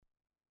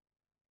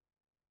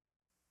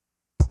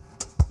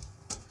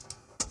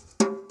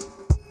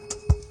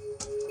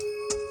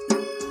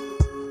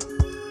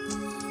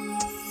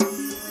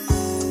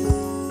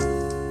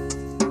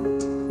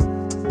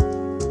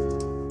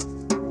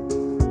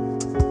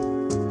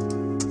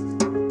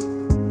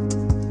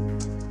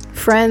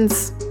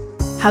Friends,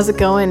 how's it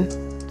going?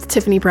 It's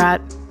Tiffany Pratt.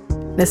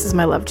 This is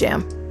my Love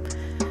Jam.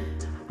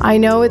 I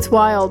know it's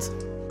wild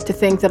to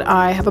think that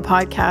I have a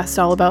podcast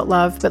all about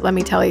love, but let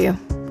me tell you,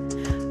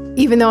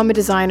 even though I'm a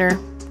designer,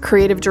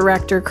 creative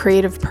director,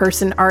 creative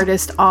person,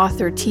 artist,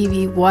 author,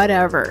 TV,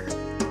 whatever,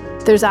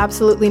 there's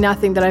absolutely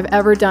nothing that I've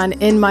ever done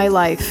in my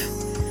life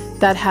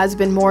that has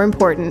been more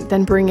important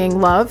than bringing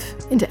love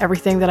into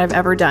everything that I've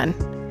ever done.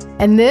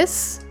 And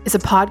this is a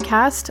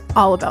podcast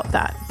all about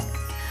that.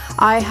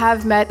 I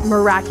have met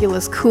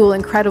miraculous, cool,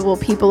 incredible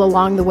people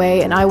along the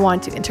way, and I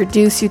want to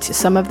introduce you to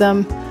some of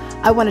them.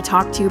 I want to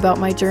talk to you about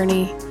my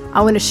journey.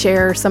 I want to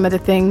share some of the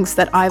things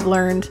that I've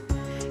learned.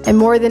 And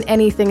more than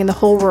anything in the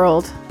whole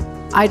world,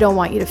 I don't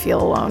want you to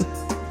feel alone.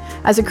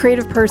 As a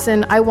creative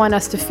person, I want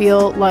us to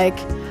feel like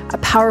a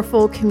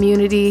powerful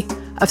community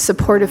of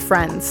supportive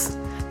friends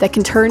that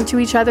can turn to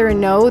each other and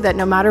know that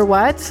no matter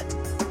what,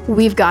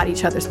 we've got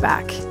each other's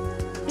back.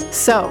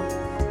 So,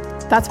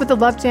 that's what the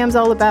Love Jam's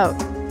all about.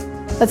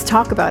 Let's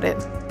talk about it.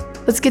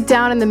 Let's get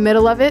down in the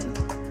middle of it.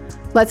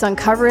 Let's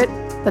uncover it.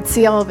 Let's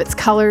see all of its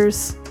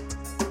colors.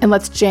 And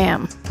let's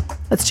jam.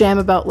 Let's jam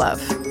about love.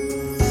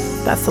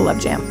 That's the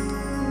Love Jam.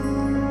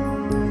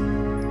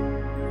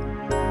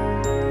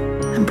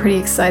 I'm pretty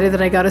excited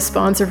that I got a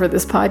sponsor for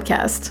this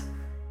podcast.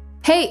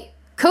 Hey,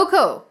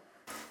 Coco.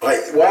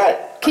 Wait,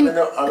 what?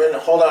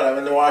 Hold on, I'm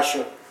in the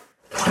washroom.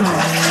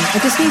 I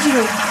just need you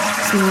to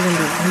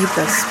read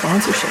the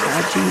sponsorship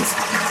ad, jeez.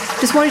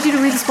 Just wanted you to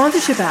read the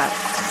sponsorship ad.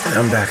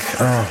 I'm back.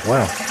 Oh,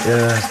 wow.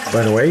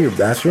 By the way, your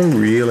bathroom,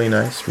 really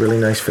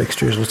nice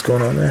fixtures. What's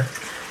going on there?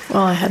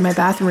 Well, I had my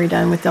bathroom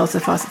redone with Delta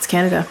Faucets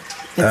Canada.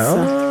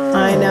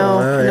 I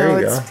know,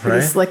 it's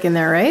pretty slick in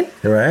there, right?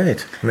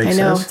 Right. Makes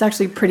sense. It's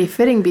actually pretty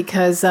fitting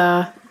because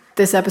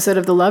this episode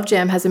of the Love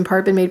Jam has in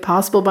part been made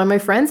possible by my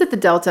friends at the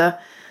Delta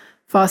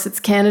Faucets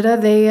Canada.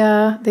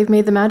 They've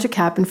made the magic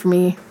happen for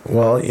me.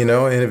 Well,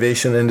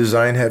 innovation and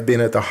design have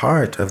been at the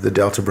heart of the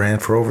Delta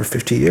brand for over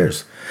 50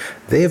 years.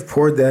 They have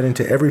poured that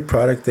into every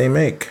product they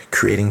make,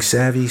 creating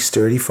savvy,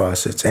 sturdy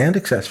faucets and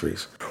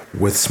accessories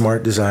with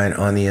smart design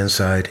on the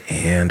inside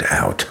and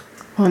out.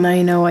 Well, now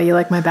you know why you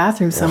like my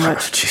bathroom so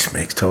much. Jeez,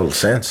 makes total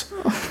sense.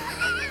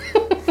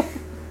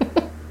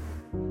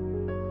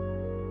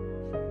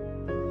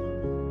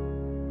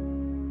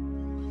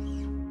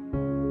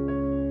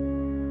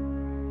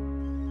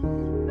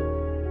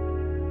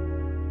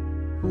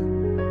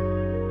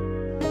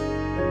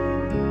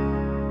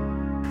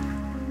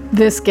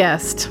 This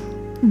guest,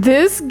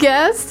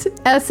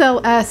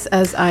 SLS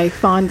as I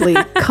fondly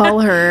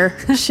call her,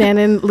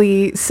 Shannon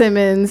Lee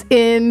Simmons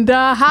in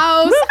the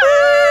house.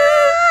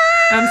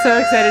 I'm so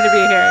excited to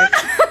be here.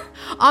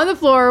 On the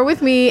floor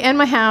with me and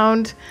my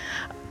hound.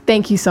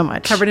 Thank you so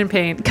much. Covered in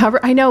paint.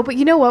 I know, but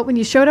you know what? When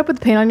you showed up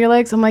with paint on your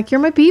legs, I'm like, you're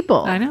my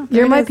people. I know.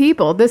 You're my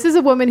people. This is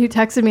a woman who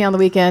texted me on the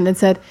weekend and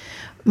said,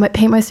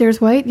 paint my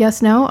stairs white?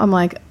 Yes, no? I'm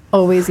like,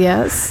 always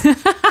yes.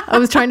 I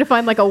was trying to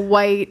find like a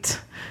white...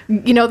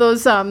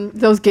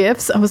 those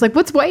gifts. I was like,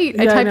 what's white?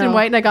 I typed in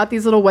white and I got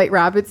these little white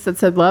rabbits that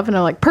said love, and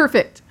I'm like,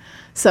 perfect.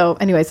 So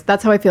anyways,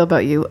 that's how I feel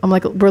about you. I'm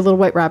like, we're little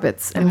white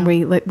rabbits and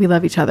we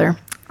love each other.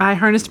 I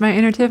harnessed my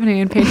inner Tiffany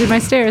and painted my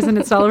stairs, and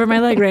it's all over my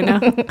leg right now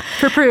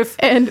for proof.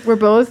 And we're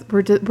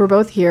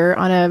both here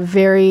on a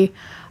very...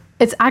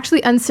 It's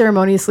actually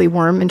unceremoniously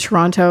warm in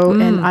Toronto,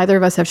 and either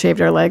of us have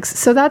shaved our legs.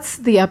 So that's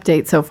the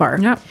update so far.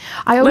 Yep.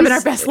 Living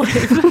our best life.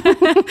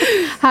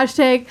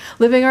 Hashtag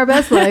living our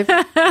best life.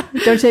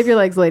 Don't shave your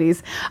legs,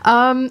 ladies.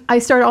 I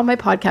start all my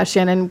podcasts,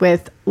 Shannon,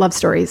 with love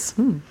stories.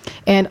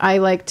 And I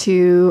like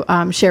to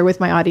share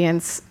with my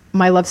audience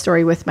my love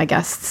story with my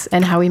guests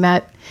and how we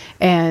met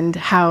and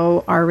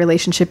how our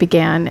relationship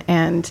began.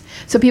 And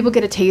so people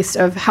get a taste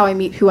of how I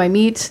meet who I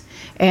meet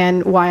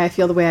and why I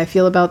feel the way I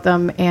feel about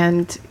them.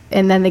 And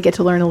then they get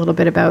to learn a little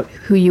bit about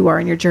who you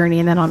are in your journey.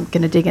 And then I'm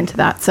going to dig into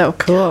that. So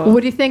cool.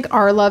 What do you think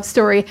our love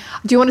story?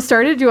 Do you want to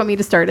start it or do you want me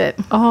to start it?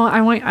 Oh,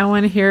 I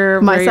want to hear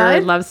my where side?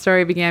 your love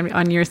story began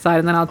on your side,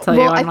 and then I'll tell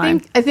you on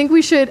mine. I think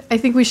we should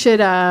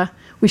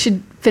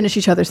finish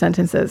each other's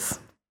sentences.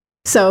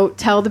 So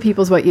tell the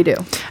peoples what you do.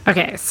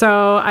 Okay,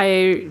 so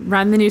I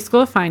run the New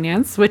School of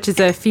Finance, which is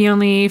a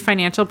fee-only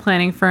financial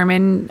planning firm,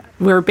 and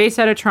we're based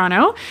out of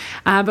Toronto,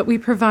 but we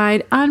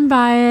provide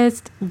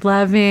unbiased,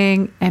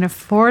 loving, and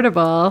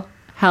affordable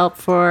help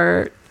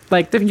for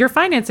your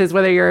finances,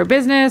 whether you're a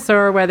business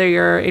or whether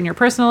you're in your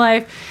personal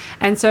life.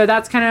 And so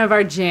that's kind of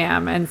our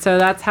jam. And so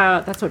that's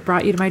what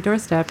brought you to my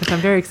doorstep, which I'm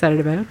very excited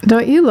about.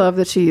 Don't you love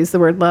that she used the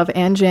word love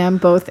and jam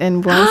both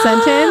in one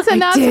sentence? And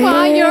that's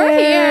why you're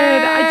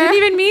here. I didn't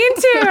even mean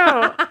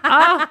to.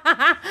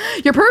 Oh.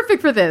 You're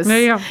perfect for this. There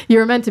you go.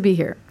 You're meant to be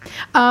here.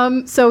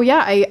 So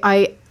yeah,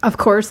 I of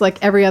course,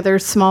 like every other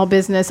small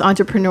business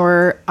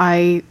entrepreneur,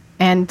 I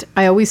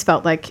always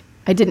felt like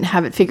I didn't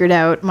have it figured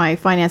out. My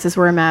finances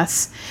were a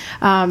mess.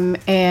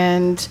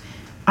 And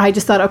I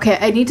just thought, okay,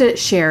 I need to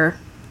share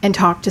and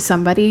talk to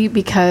somebody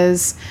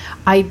because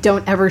I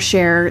don't ever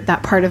share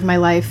that part of my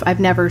life. I've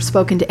never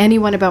spoken to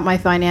anyone about my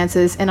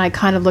finances, and I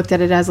kind of looked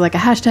at it as like a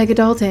hashtag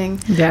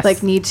adulting. Yes.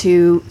 Like need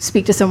to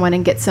speak to someone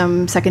and get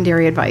some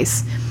secondary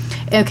advice.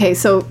 okay,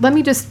 so let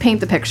me just paint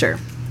the picture.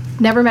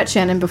 Never met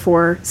Shannon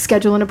before,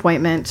 schedule an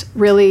appointment,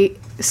 really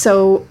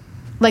so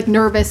like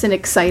nervous and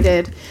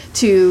excited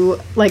to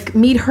like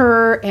meet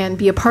her and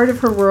be a part of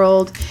her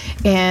world.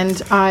 And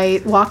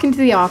I walk into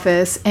the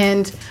office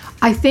and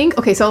I think,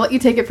 okay, so I'll let you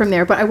take it from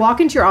there, but I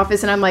walk into your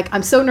office and I'm like,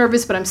 I'm so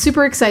nervous, but I'm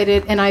super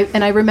excited. And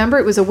I remember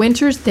it was a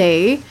winter's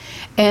day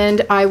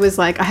and I was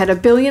like, I had a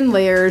billion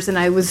layers and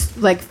I was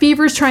like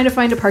feverish trying to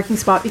find a parking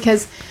spot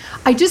because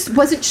I just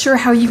wasn't sure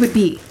how you would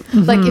be.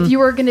 Like if you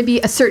were going to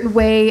be a certain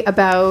way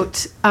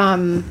about,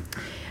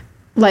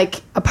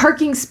 like a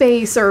parking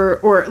space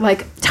or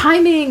like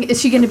timing, is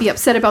she going to be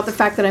upset about the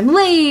fact that I'm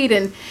late?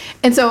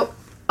 And so,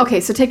 okay,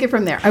 so take it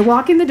from there. I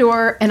walk in the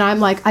door and I'm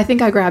like, I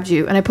think I grabbed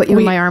you and I put you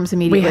in my arms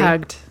immediately.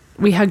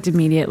 We hugged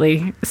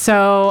immediately.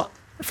 So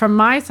from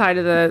my side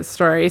of the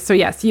story, so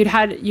yes, you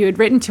had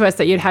written to us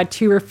that you'd had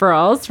 2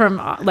 referrals from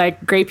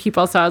like great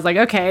people. So I was like,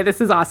 okay,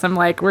 this is awesome.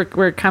 Like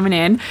we're coming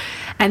in.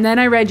 And then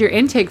I read your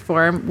intake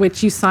form,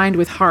 which you signed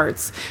with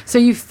hearts. So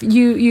you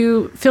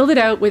filled it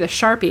out with a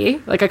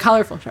Sharpie, like a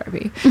colorful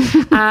Sharpie,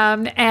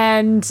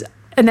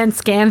 and then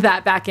scanned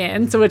that back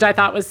in. So which I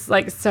thought was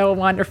like so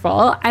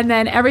wonderful. And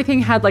then everything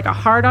had like a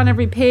heart on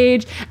every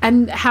page.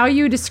 And how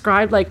you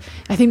described, like,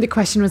 I think the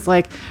question was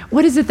like,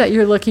 what is it that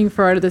you're looking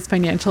for out of this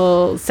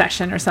financial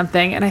session or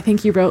something? And I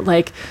think you wrote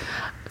like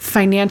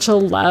financial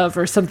love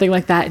or something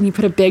like that. And you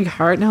put a big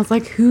heart. And I was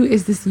like, who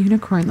is this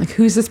unicorn? Like,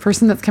 who's this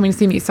person that's coming to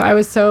see me? So I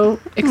was so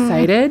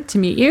excited to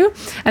meet you.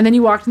 And then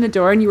you walked in the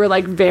door and you were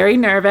like very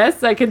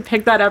nervous. I could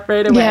pick that up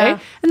right away. Yeah.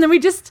 And then we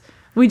just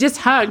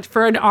hugged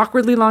for an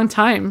awkwardly long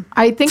time.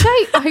 I think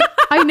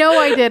I know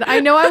I did. I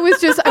know I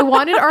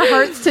wanted our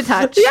hearts to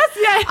touch. Yes,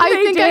 yeah,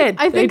 I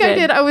think I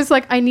did. I was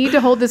like, I need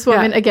to hold this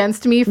woman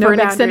against me for an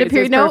extended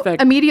period. No,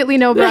 immediately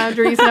no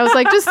boundaries. And I was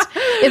like,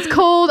 it's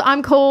cold.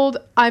 I'm cold.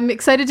 I'm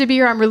excited to be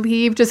here. I'm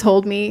relieved. Just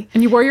hold me.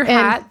 And you wore your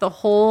hat the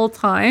whole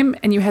time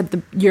and you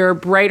had your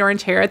bright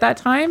orange hair at that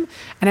time.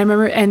 And I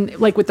remember, and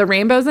like with the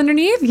rainbows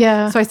underneath.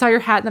 Yeah. So I saw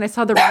your hat and then I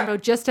saw the rainbow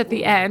just at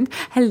the end.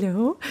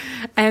 Hello.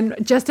 And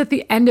just at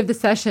the end of the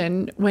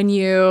session, when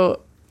you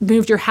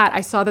moved your hat,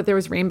 I saw that there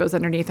was rainbows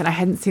underneath and I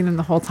hadn't seen them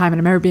the whole time. And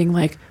I remember being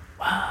like,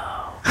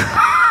 whoa,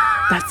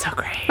 that's so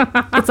great.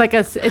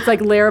 It's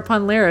like layer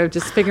upon layer of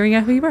just figuring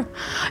out who you were.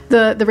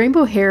 The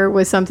rainbow hair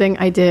was something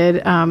I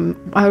did.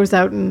 I was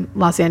out in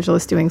Los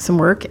Angeles doing some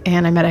work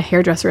and I met a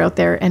hairdresser out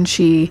there and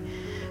she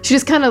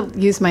just kind of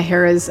used my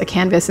hair as a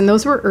canvas. And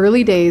those were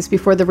early days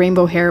before the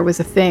rainbow hair was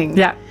a thing.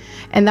 Yeah.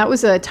 And that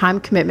was a time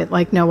commitment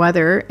like no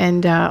other.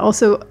 And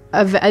also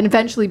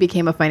eventually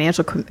became a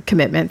financial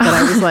commitment that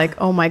I was like,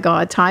 oh my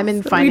God, time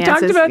and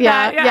finances. We talked about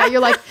that. Yeah. You're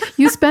like,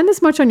 you spend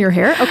this much on your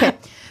hair? Okay.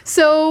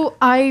 So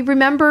I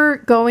remember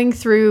going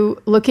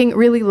through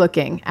really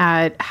looking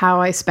at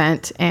how I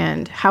spent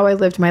and how I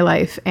lived my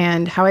life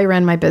and how I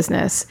ran my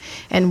business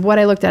and what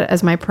I looked at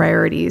as my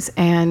priorities.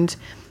 And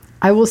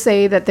I will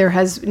say that there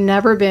has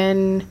never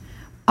been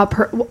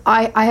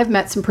I have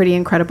met some pretty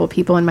incredible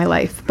people in my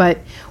life, but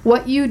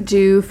what you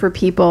do for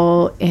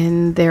people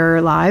in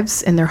their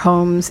lives, in their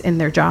homes, in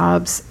their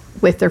jobs,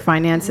 with their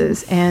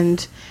finances,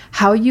 and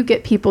how you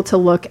get people to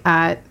look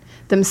at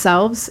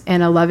themselves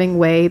in a loving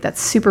way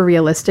that's super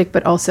realistic,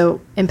 but also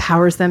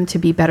empowers them to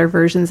be better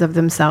versions of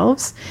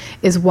themselves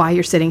is why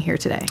you're sitting here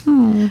today.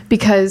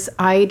 Because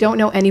I don't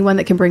know anyone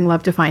that can bring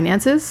love to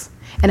finances,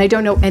 and I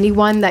don't know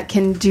anyone that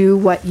can do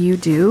what you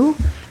do.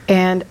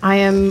 And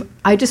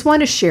I just want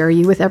to share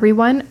you with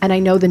everyone. And I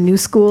know the New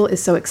School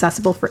is so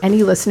accessible for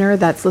any listener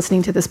that's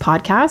listening to this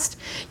podcast.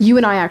 You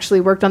and I actually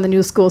worked on the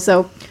New School.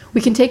 So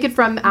we can take it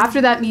from after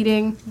that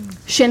meeting.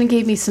 Shannon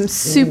gave me some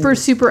super,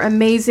 super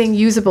amazing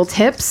usable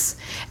tips.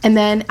 And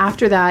then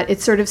after that,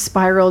 it sort of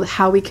spiraled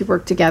how we could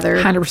work together.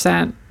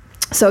 100%.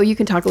 So you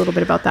can talk a little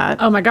bit about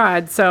that. Oh my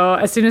God. So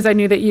as soon as I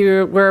knew that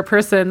you were a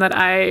person that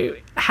I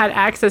had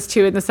access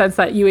to in the sense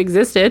that you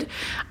existed,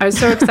 I was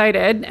so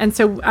excited. And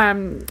so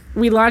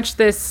we launched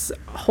this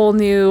whole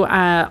new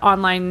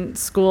online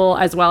school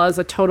as well as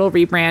a total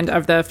rebrand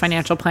of the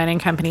financial planning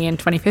company in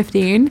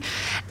 2015.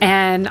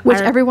 And which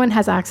everyone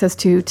has access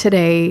to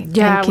today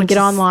and can get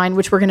online,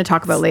 which we're going to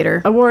talk about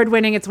later.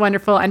 Award-winning. It's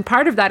wonderful. And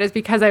part of that is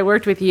because I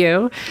worked with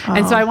you.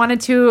 And so I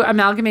wanted to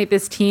amalgamate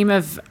this team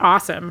of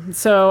awesome.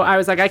 So I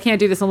was like, I can't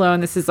do this alone.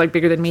 This is like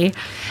bigger than me.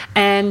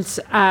 And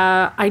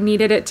I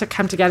needed it to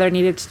come together. I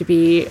needed it to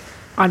be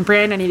on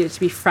brand. I needed it to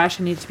be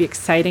fresh. I needed it to be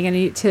exciting. I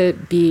needed it to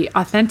be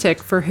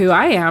authentic for who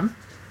I am.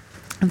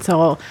 And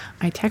so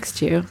I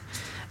text you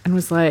and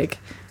was like,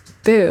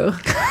 boo,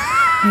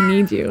 I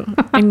need you.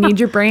 I need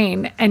your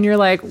brain. And you're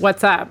like,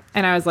 what's up?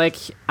 And I was like,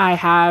 I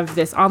have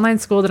this online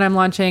school that I'm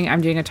launching.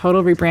 I'm doing a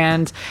total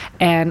rebrand.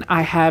 And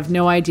I have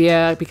no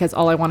idea because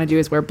all I want to do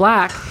is wear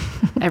black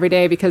every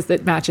day because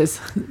it matches.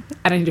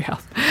 And I need your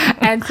help.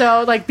 And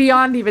so like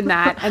beyond even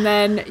that. And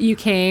then you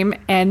came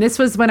and this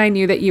was when I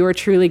knew that you were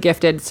truly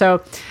gifted.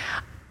 So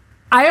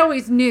I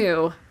always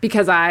knew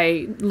because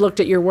I looked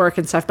at your work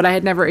and stuff, but I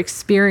had never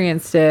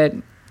experienced it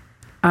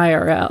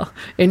IRL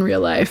in real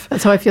life.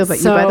 That's how I feel about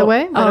you, by the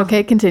way. But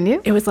okay, continue.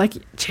 It was like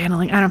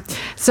channeling. I don't know.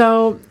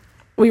 So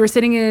we were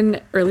sitting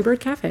in Early Bird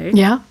Cafe.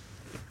 Yeah.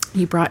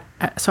 You brought,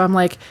 so I'm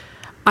like,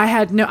 I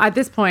had no, at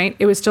this point,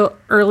 it was still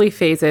early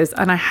phases,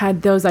 and I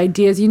had those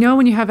ideas. You know,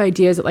 when you have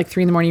ideas at like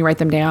 3 a.m, you write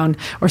them down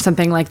or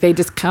something, like they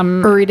just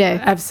come every day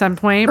at some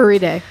point. Every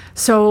day.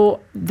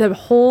 So the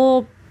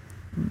whole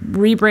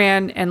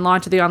rebrand and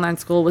launch of the online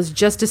school was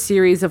just a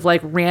series of like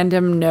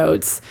random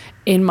notes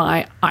in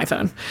my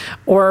iPhone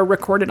or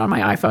recorded on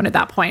my iPhone at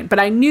that point. But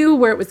I knew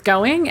where it was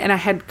going, and I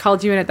had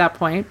called you in at that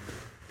point.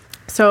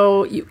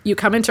 So you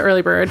come into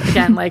Early Bird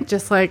again, like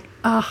just like,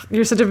 oh,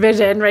 you're such a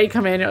vision, right? You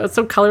come in, it was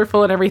so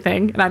colorful and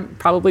everything, and I'm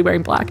probably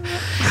wearing black,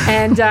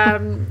 and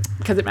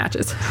because it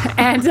matches,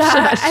 and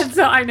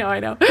so I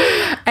know,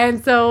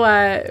 and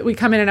so we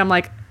come in, and I'm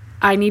like,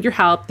 I need your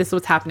help. This is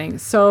what's happening.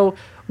 So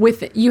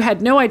you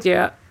had no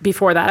idea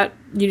before that.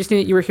 You just knew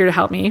that you were here to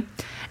help me.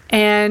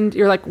 And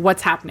you're like,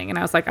 what's happening? And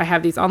I was like, I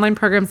have these online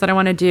programs that I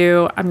want to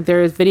do.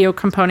 There's video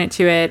component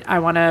to it. I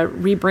want to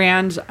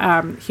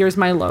rebrand. Here's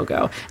my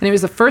logo. And it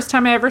was the first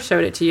time I ever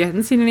showed it to you. I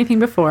hadn't seen anything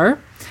before.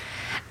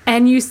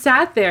 And you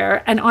sat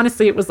there, and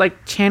honestly, it was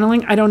like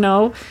channeling. I don't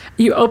know.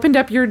 You opened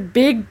up your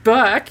big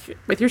book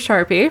with your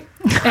Sharpie,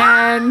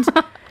 and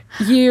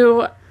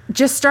you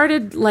just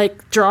started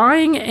like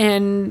drawing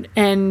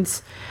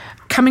and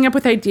coming up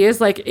with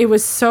ideas. Like, it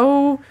was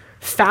so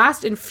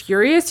fast and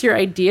furious, your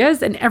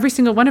ideas, and every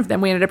single one of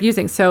them we ended up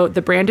using. So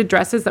the branded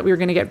dresses that we were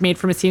going to get made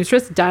from a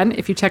seamstress, done.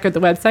 If you check out the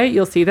website,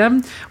 you'll see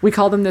them. We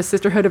call them the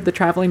Sisterhood of the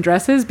Traveling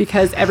Dresses,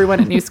 because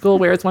everyone at New School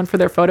wears one for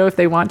their photo if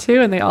they want to,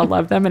 and they all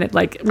love them, and it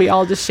like we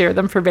all just share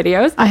them for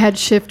videos. I had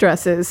shift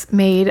dresses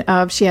made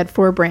of, she had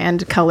 4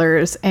 brand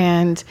colors,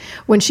 and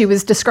when she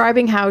was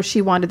describing how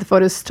she wanted the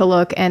photos to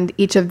look and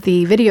each of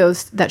the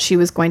videos that she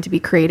was going to be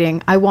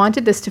creating, I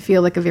wanted this to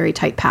feel like a very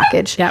tight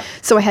package. Yep.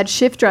 So I had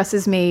shift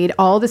dresses made,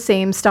 all the same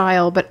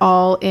style, but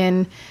all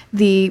in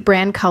the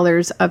brand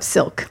colors of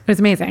silk. It was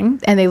amazing.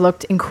 And they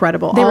looked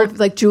incredible. They were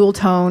like jewel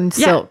tone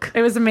silk.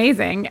 It was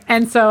amazing.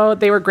 And so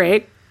they were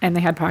great, and they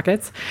had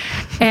pockets,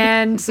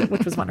 and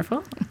which was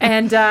wonderful.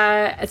 And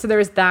so there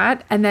was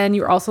that. And then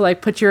you were also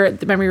like,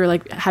 remember you were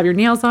like, have your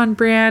nails on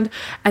brand.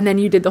 And then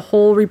you did the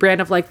whole rebrand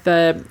of like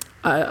the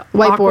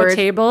whiteboard aqua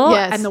table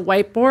and the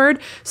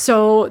whiteboard.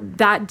 So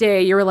that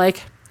day you were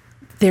like,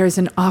 there's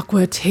an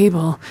aqua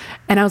table.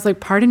 And I was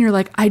like, pardon? You're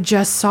like, I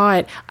just saw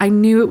it. I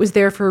knew it was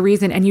there for a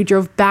reason. And you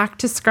drove back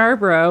to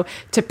Scarborough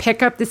to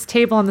pick up this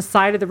table on the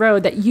side of the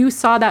road that you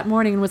saw that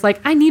morning and was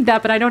like, I need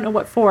that, but I don't know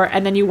what for.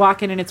 And then you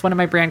walk in, and it's one of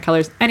my brand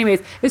colors.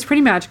 Anyways, it was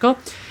pretty magical.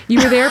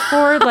 You were there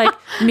for like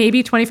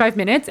maybe 25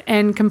 minutes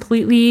and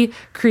completely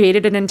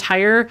created an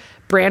entire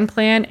brand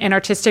plan and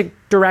artistic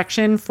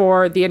direction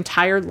for the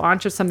entire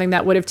launch of something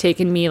that would have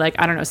taken me like,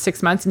 I don't know,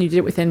 6 months. And you did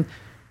it within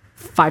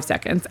 5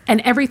 seconds. And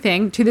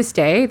everything to this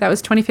day, that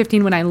was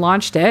 2015 when I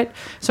launched it.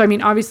 So, I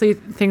mean, obviously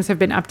things have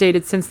been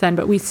updated since then,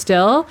 but we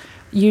still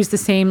use the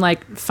same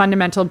like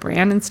fundamental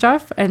brand and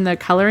stuff and the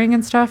coloring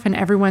and stuff. And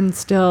everyone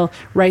still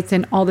writes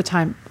in all the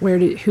time,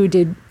 who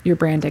did your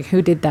branding?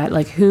 Who did that?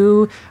 Like,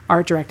 who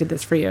art directed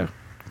this for you?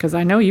 Because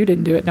I know you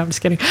didn't do it. No, I'm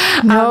just kidding.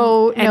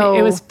 No.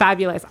 It was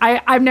fabulous.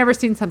 I've never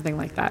seen something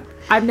like that.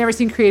 I've never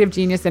seen creative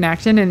genius in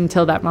action. And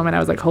until that moment, I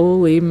was like,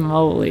 holy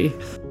moly.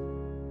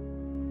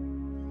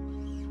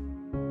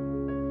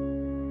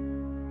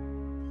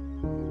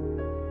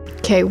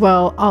 Okay,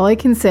 well, all I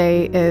can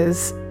say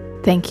is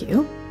thank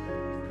you.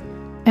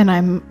 And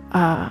I'm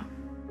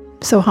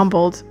so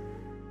humbled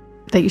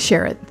that you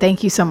share it.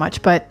 Thank you so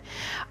much. But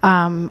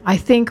I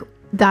think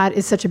that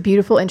is such a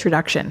beautiful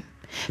introduction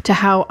to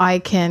how I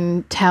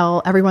can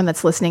tell everyone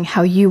that's listening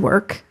how you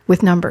work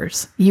with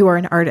numbers. You are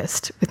an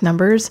artist with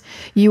numbers.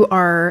 You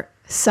are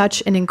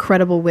such an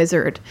incredible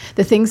wizard.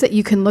 The things that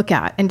you can look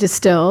at and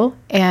distill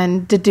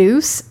and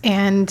deduce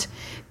and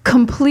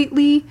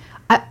completely,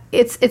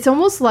 it's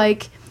almost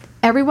like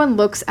everyone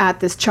looks at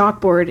this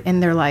chalkboard in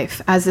their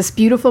life as this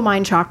beautiful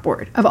mind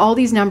chalkboard of all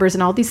these numbers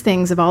and all these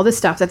things, of all this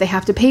stuff that they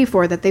have to pay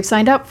for, that they've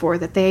signed up for,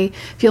 that they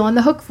feel on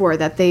the hook for,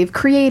 that they've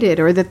created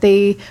or that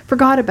they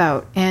forgot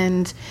about.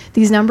 And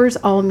these numbers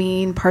all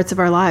mean parts of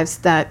our lives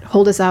that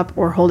hold us up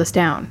or hold us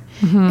down.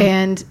 Mm-hmm.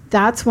 And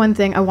that's one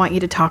thing I want you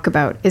to talk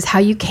about, is how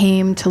you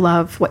came to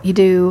love what you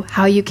do,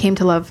 how you came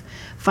to love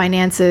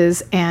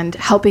finances and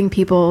helping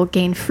people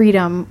gain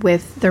freedom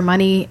with their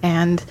money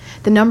and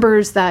the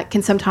numbers that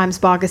can sometimes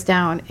bog us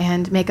down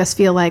and make us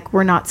feel like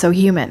we're not so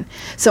human.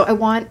 So I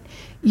want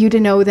you to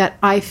know that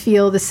I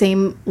feel the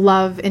same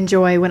love and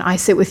joy when I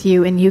sit with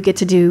you and you get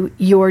to do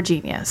your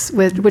genius,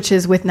 which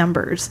is with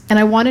numbers. And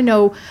I want to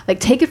know, like,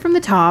 take it from the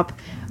top.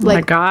 Like, oh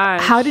my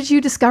gosh. How did you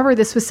discover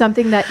this was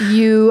something that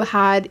you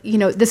had,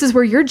 this is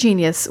where your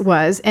genius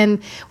was, and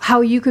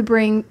how you could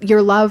bring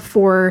your love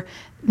for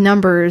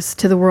numbers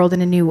to the world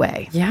in a new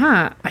way?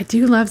 Yeah, I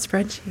do love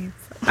spreadsheets.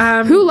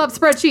 Who loves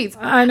spreadsheets?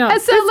 I know.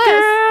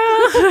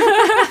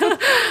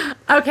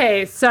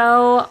 Okay,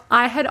 so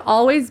I had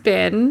always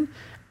been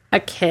a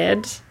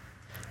kid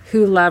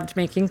who loved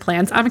making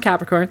plans. I'm a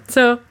Capricorn,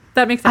 so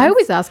that makes sense. I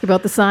always ask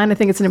about the sign. I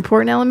think it's an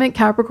important element.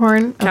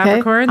 Capricorn. Okay.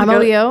 Capricorn. I'm a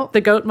Leo.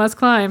 The goat must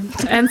climb.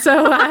 And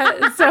so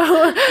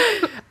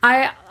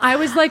I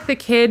was like the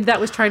kid that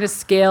was trying to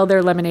scale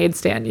their lemonade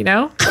stand, you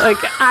know? Like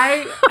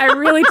I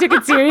really took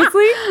it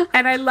seriously,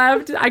 and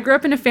I grew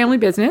up in a family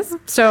business.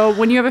 So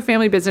when you have a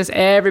family business,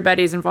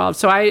 everybody's involved.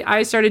 So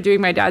I started doing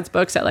my dad's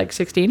books at like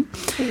 16.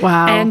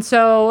 Wow.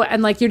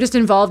 And like, you're just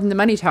involved in the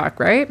money talk,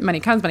 right? Money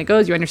comes, money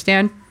goes, you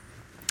understand.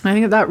 I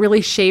think that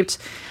really shaped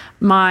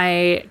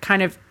my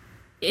kind of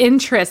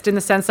interest, in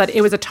the sense that it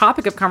was a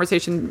topic of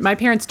conversation. My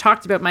parents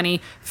talked about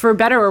money, for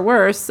better or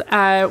worse.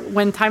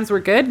 When times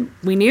were good,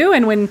 we knew,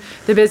 and when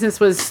the business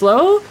was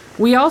slow,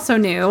 we also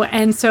knew.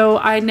 And so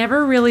I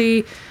never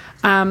really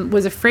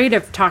was afraid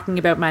of talking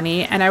about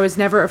money, and I was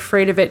never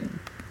afraid of it.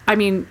 I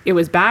mean, it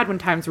was bad when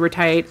times were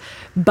tight,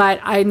 but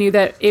I knew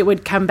that it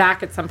would come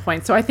back at some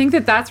point. So I think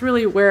that that's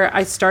really where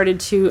I started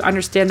to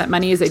understand that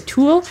money is a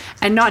tool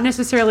and not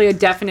necessarily a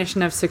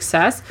definition of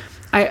success.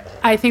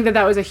 I think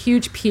that was a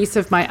huge piece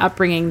of my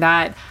upbringing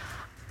that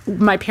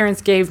my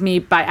parents gave me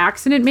by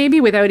accident,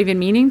 maybe without even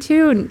meaning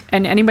to.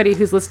 And anybody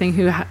who's listening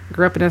who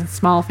grew up in a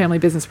small family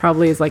business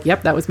probably is like,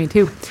 yep, that was me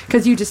too.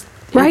 Because you just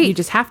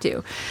have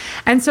to.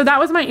 And so that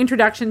was my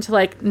introduction to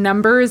like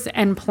numbers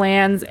and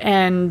plans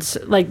and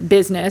like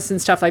business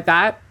and stuff like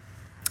that.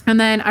 And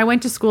then I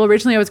went to school.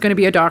 Originally, I was going to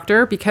be a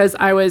doctor because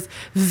I was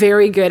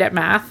very good at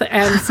math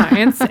and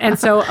science. And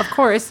so, of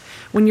course,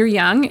 when you're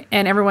young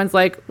and everyone's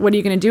like, what are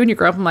you going to do when you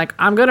grow up? I'm like,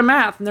 I'm good at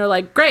math. And they're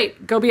like,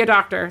 great, go be a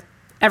doctor.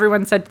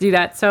 Everyone said to do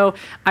that. So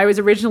I was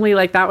originally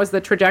like, that was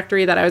the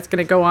trajectory that I was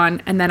going to go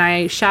on. And then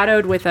I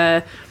shadowed with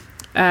a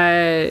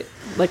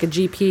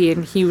GP,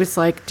 and he was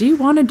like, do you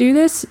want to do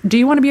this? Why do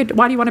you want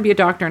to be a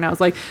doctor? And I was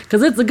like,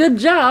 because it's a good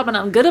job and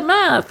I'm good at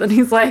math. And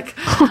he's like,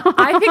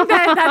 I think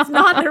that's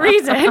not the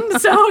reason.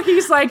 So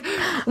he's like,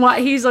 why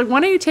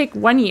don't you take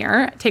 1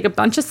 year, take a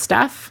bunch of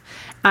stuff,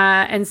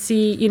 and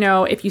see,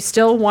 if you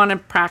still want to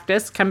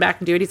practice, come back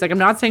and do it. He's like, I'm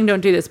not saying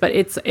don't do this, but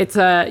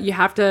you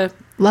have to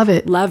love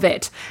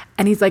it.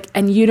 And he's like,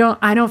 and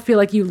I don't feel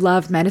like you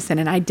love medicine.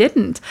 And I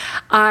didn't.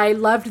 I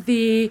loved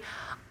the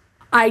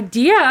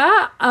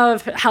idea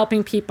of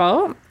helping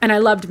people, and I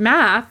loved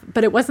math,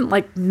 but it wasn't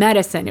like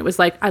medicine. It was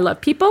like, I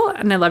love people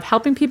and I love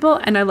helping people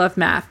and I love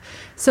math.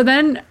 So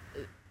then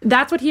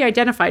that's what he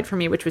identified for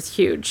me, which was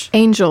huge.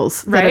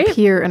 Angels that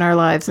appear in our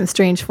lives in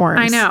strange forms.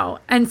 I know.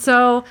 And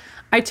so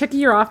I took a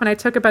year off and I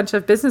took a bunch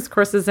of business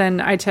courses,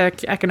 and I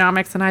took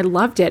economics, and I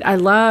loved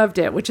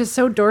it, which is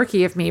so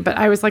dorky of me, but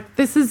I was like,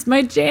 this is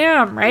my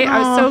jam, right? Aww. I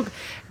was so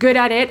good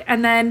at it.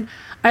 And then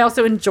I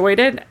also enjoyed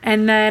it.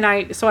 And then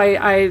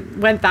I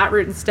went that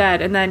route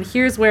instead. And then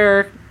here's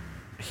where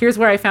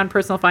I found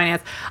personal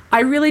finance. I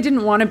really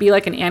didn't want to be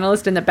like an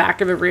analyst in the back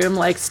of a room,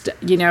 like,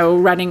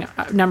 running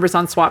numbers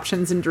on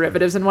swaptions and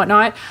derivatives and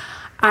whatnot.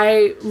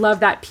 I love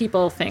that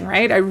people thing,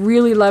 right? I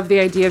really love the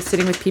idea of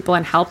sitting with people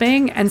and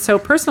helping. And so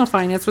personal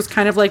finance was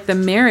kind of like the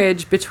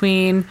marriage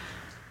between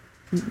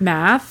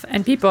math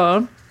and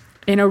people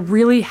in a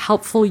really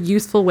helpful,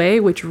 useful way,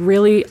 which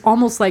really,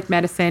 almost like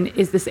medicine,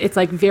 it's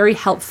like very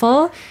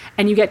helpful,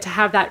 and you get to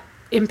have that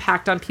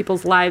impact on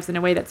people's lives in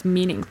a way that's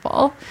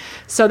meaningful.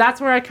 So that's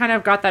where I kind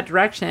of got that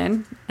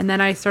direction. And then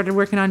I started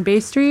working on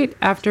Bay Street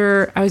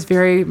after I was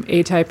very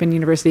A-type in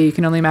university, you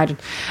can only imagine.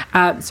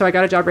 So I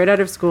got a job right out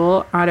of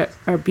school at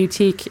a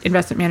boutique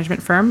investment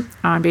management firm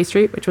on Bay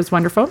Street, which was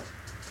wonderful.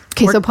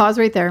 Okay, so pause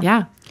right there.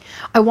 Yeah.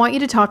 I want you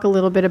to talk a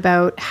little bit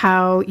about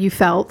how you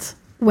felt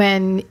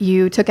when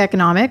you took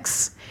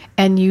economics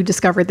and you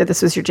discovered that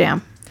this was your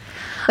jam.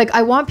 Like,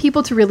 I want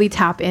people to really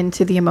tap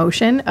into the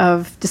emotion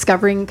of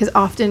discovering, because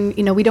often,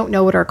 we don't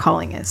know what our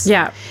calling is.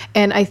 Yeah.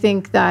 And I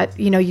think that,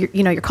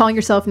 you're calling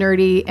yourself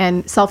nerdy,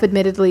 and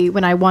self-admittedly,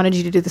 when I wanted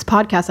you to do this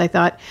podcast, I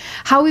thought,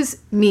 how is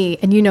me,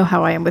 and you know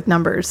how I am with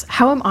numbers,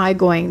 how am I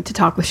going to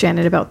talk with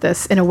Shannon about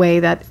this in a way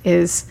that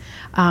is,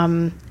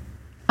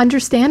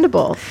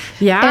 understandable.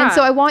 Yeah. And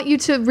so I want you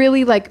to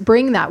really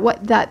bring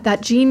that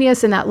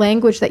genius and that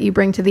language that you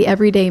bring to the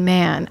everyday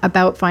man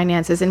about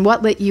finances, and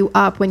what lit you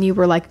up when you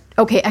were like,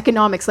 okay,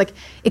 economics,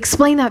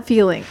 explain that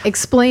feeling.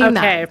 Explain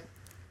that. Okay.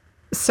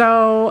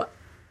 So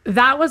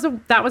that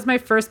was my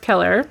first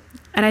pillar.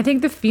 And I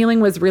think the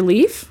feeling was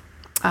relief.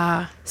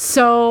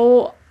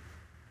 So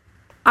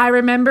I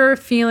remember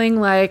feeling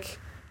like,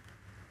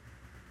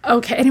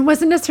 okay, and it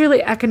wasn't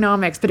necessarily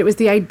economics, but it was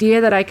the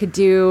idea that I could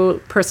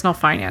do personal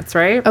finance,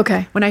 right?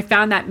 Okay. When I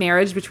found that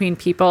marriage between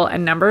people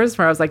and numbers,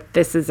 where I was like,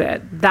 this is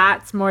it.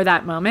 That's more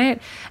that moment.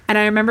 And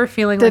I remember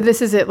feeling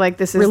this is it,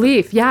 this is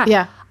relief. Yeah.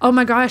 Yeah. Oh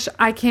my gosh,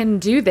 I can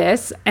do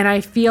this. And I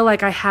feel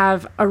like I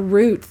have a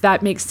route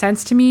that makes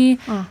sense to me,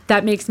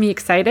 that makes me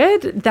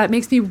excited, that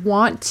makes me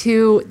want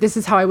to, this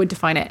is how I would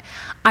define it.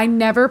 I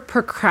never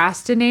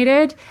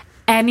procrastinated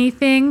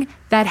anything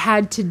that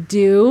had to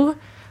do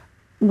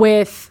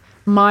with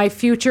my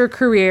future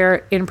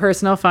career in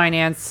personal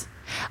finance,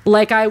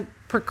 like I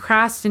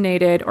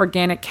procrastinated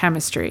organic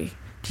chemistry.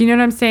 Do you know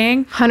what I'm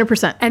saying?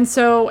 100%. And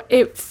so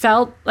it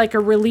felt like a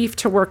relief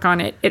to work on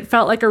it. It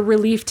felt like a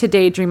relief to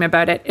daydream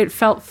about it. It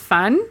felt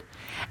fun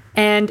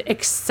and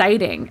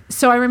exciting.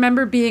 So I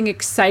remember being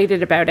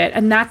excited about it.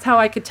 And that's how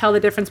I could tell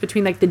the difference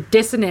between the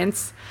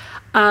dissonance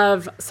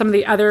of some of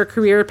the other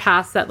career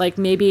paths that like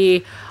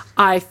maybe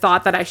I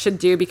thought that I should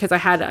do because I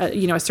had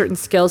a certain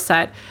skill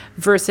set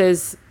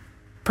versus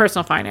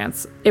personal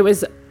finance. It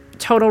was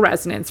total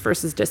resonance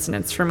versus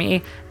dissonance for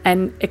me,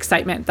 and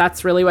excitement.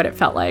 That's really what it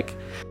felt like.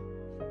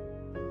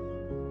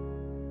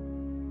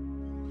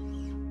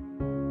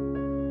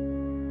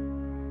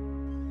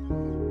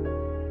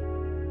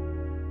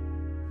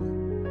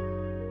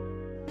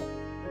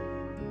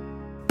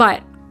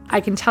 But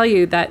I can tell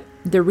you that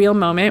the real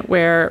moment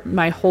where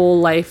my whole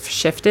life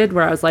shifted,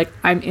 where I was like,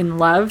 I'm in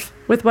love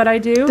with what I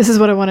do. This is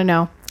what I want to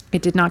know.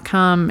 It did not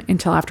come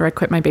until after I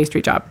quit my Bay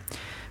Street job.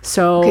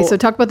 Okay, so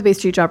talk about the Bay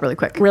Street job really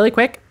quick. Really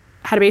quick.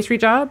 Had a Bay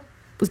Street job.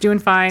 Was doing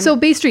fine. So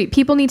Bay Street,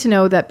 people need to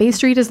know that Bay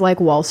Street is like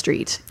Wall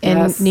Street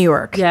in New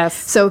York. Yes.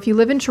 So if you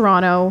live in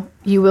Toronto,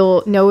 you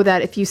will know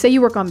that if you say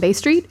you work on Bay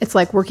Street, it's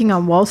like working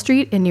on Wall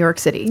Street in New York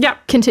City. Yeah.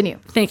 Continue.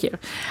 Thank you.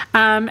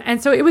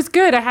 And so it was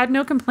good. I had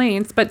no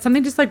complaints, but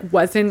something just like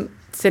wasn't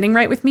sitting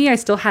right with me. I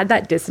still had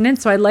that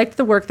dissonance. So I liked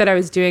the work that I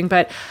was doing,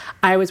 but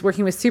I was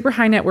working with super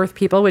high net worth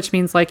people, which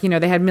means like,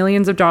 they had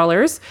millions of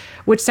dollars,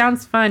 which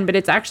sounds fun, but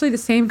it's actually the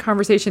same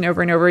conversation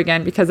over and over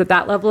again, because at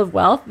that level of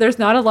wealth, there's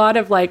not a lot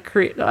of like,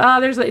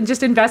 there's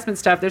just investment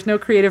stuff. There's no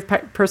creative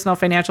personal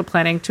financial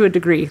planning to a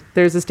degree.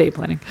 There's estate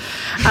planning.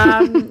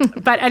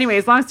 But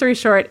anyways, long story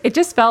short, it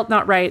just felt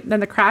not right. Then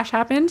the crash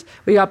happened.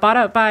 We got bought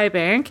out by a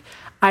bank.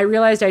 I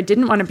realized I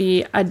didn't want to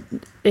be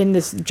in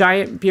this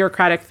giant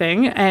bureaucratic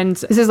thing. And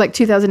this is like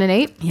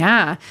 2008?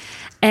 Yeah.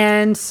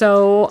 And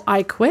so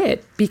I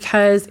quit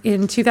because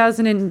in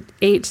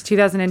 2008 to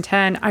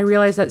 2010, I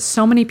realized that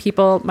so many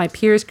people, my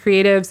peers,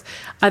 creatives,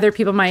 other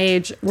people my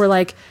age, were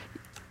like,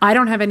 I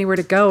don't have anywhere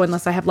to go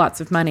unless I have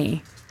lots of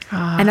money.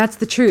 And that's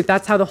the truth.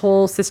 That's how the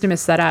whole system is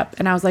set up.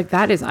 And I was like,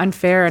 that is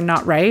unfair and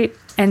not right.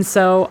 And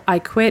so I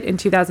quit in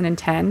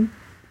 2010.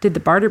 Did the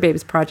Barter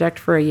Babes project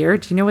for a year.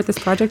 Do you know what this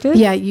project is?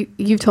 Yeah,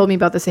 you've told me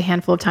about this a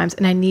handful of times,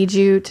 and I need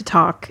you to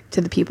talk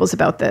to the peoples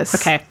about this.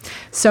 Okay.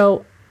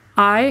 So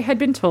I had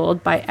been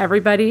told by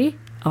everybody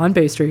on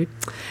Bay Street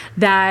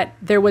that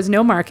there was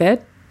no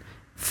market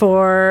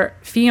for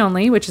fee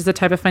only, which is the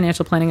type of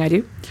financial planning I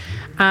do,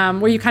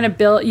 where you kind of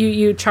bill,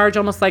 you charge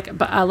almost like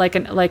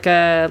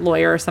a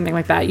lawyer or something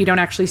like that. You don't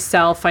actually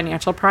sell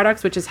financial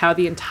products, which is how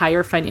the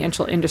entire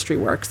financial industry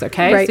works.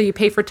 Okay. Right. So you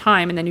pay for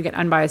time and then you get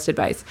unbiased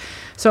advice.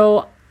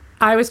 So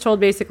I was told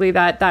basically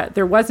that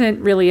there wasn't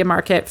really a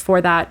market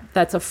for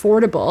that's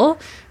affordable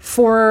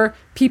for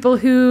people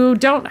who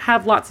don't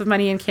have lots of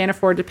money and can't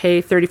afford to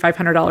pay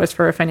 $3,500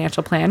 for a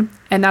financial plan.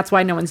 And that's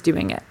why no one's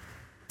doing it.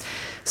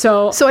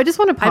 So I just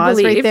want to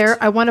pause right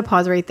there. I want to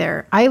pause right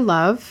there. I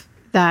love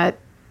that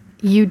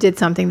you did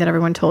something that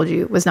everyone told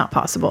you was not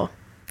possible.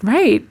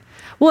 Right.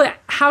 Well,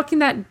 how can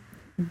that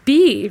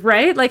be,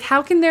 right? Like,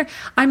 how can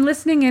I'm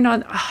listening in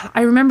on,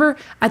 I remember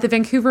at the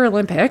Vancouver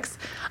Olympics,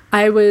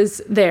 I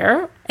was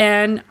there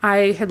and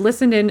I had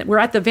listened in, we're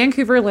at the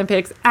Vancouver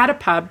Olympics at a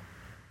pub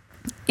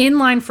in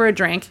line for a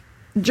drink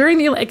during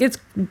the, like,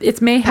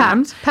 it's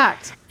mayhem.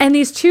 Packed. And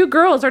these two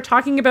girls are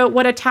talking about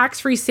what a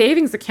tax-free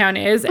savings account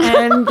is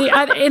and the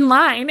other in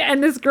line.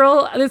 And this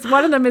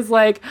one of them is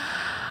like,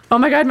 oh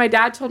my God, my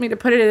dad told me to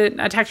put it in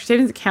a tax-free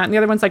savings account. And the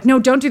other one's like, no,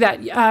 don't do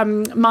that.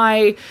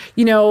 My,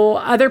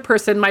 other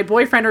person, my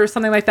boyfriend or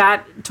something like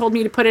that told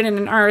me to put it in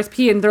an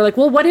RSP. And they're like,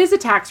 well, what is a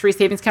tax-free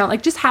savings account?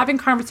 Like just having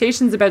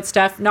conversations about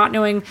stuff, not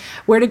knowing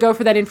where to go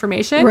for that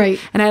information. Right.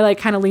 And I like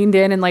kind of leaned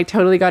in and like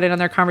totally got in on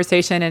their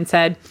conversation and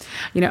said,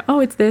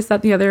 oh, it's this,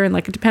 that, and the other. And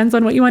like, it depends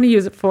on what you want to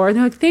use it for. And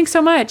they're like, thanks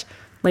so much.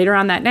 Later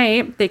on that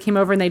night, they came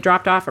over and they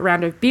dropped off a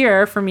round of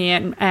beer for me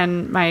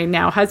and my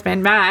now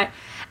husband, Matt.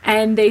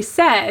 And they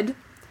said,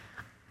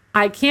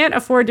 I can't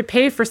afford to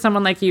pay for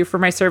someone like you for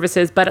my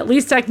services, but at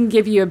least I can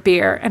give you a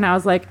beer. And I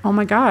was like, oh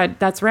my God,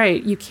 that's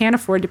right. You can't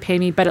afford to pay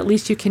me, but at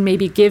least you can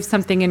maybe give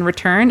something in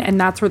return.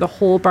 And that's where the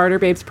whole Barter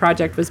Babes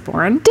project was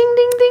born. Ding,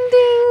 ding, ding,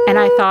 ding. And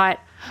I thought,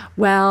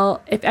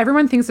 well, if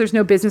everyone thinks there's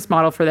no business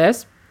model for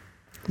this,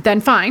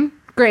 then fine.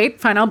 Great.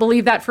 Fine. I'll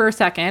believe that for a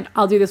second.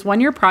 I'll do this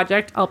 1-year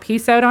project. I'll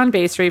peace out on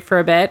Bay Street for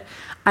a bit.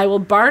 I will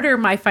barter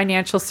my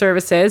financial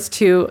services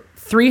to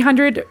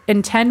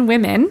 310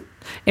 women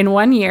in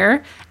 1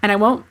 year, and I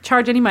won't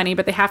charge any money,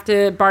 but they have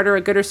to barter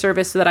a good or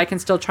service so that I can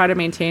still try to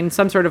maintain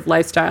some sort of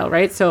lifestyle,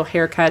 right? So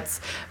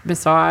haircuts,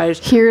 massage.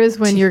 Here is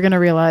when you're going to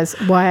realize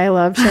why I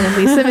love Shannon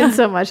Lee Simmons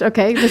so much.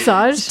 Okay,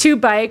 massage. 2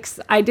 bikes.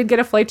 I did get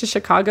a flight to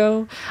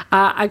Chicago.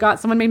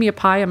 Someone made me a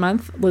pie a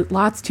month.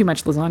 Too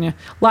much lasagna.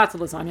 Lots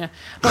of lasagna.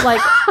 But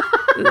like,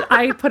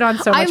 I put on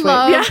so much weight.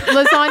 I love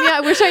lasagna.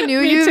 I wish I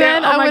knew you too.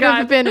 then. Oh I my would God.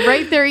 have been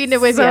right there eating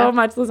it with you. So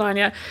much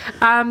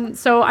lasagna.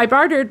 So I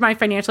bartered my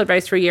financial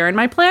advice for a year, and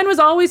my plan was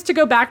always to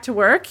go back to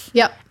work.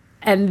 Yep.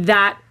 And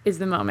that is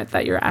the moment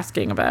that you're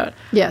asking about.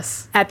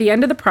 Yes. At the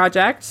end of the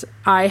project,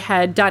 I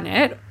had done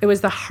it. It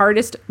was the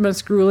hardest,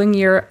 most grueling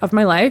year of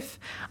my life.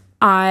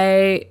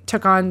 I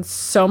took on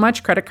so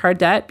much credit card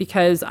debt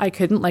because I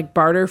couldn't like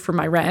barter for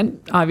my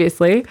rent,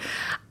 obviously.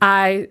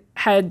 I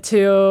had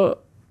to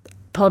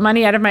pull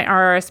money out of my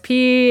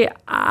RRSP.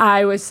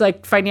 I was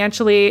like,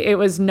 financially, it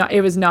was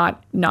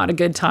not a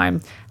good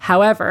time.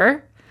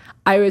 However,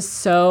 I was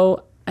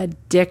so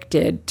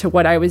addicted to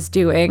what I was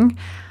doing.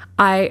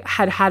 I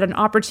had an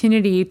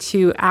opportunity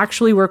to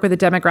actually work with a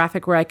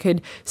demographic where I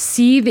could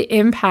see the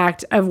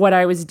impact of what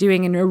I was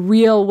doing in a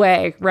real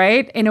way,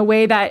 right? In a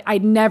way that I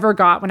never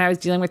got when I was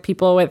dealing with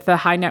people with a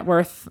high net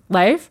worth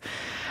life.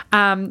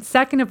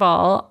 Second of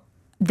all,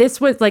 this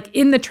was like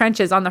in the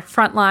trenches on the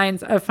front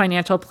lines of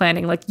financial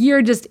planning. Like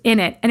you're just in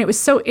it. And it was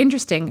so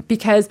interesting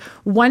because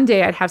one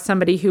day I'd have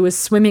somebody who was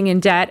swimming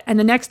in debt, and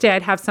the next day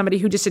I'd have somebody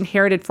who just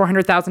inherited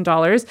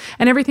 $400,000,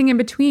 and everything in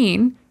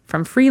between,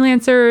 from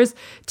freelancers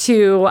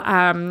to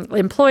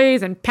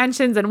employees and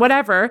pensions and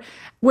whatever.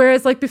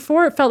 Whereas like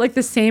before, it felt like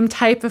the same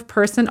type of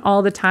person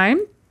all the time.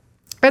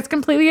 I was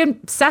completely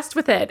obsessed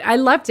with it. I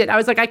loved it. I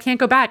was like, I can't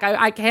go back.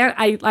 I can't.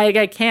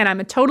 I'm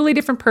a totally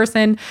different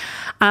person.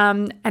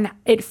 And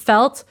it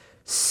felt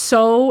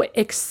so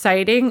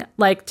exciting,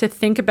 like to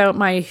think about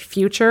my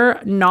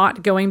future,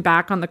 not going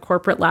back on the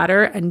corporate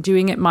ladder and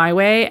doing it my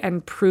way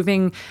and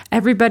proving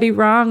everybody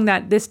wrong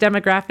that this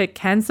demographic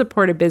can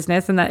support a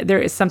business and that there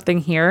is something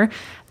here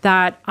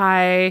that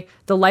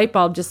the light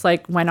bulb just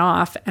like went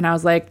off, and I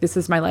was like, this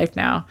is my life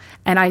now.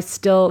 And I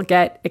still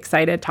get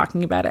excited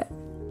talking about it.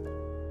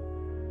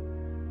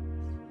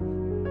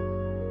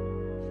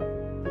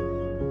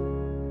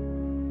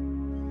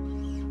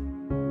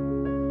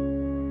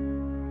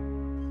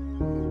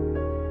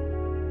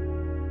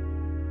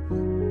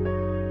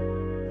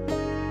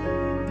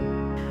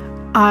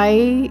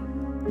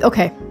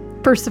 Okay,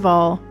 first of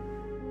all,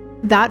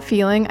 that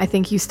feeling I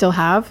think you still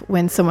have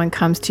when someone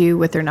comes to you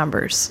with their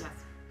numbers.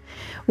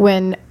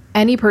 When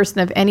any person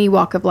of any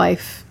walk of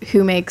life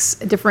who makes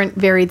a different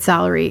varied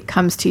salary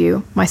comes to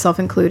you, myself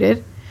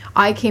included,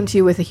 I came to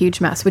you with a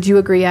huge mess. Would you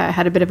agree I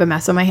had a bit of a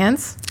mess on my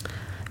hands?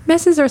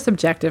 Messes are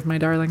subjective, my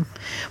darling.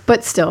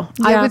 But still,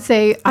 yeah. I would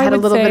say I had a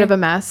little bit of a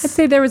mess. I'd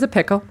say there was a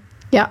pickle.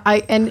 Yeah,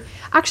 and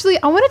actually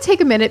I want to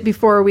take a minute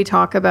before we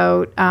talk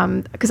about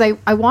because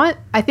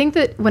I think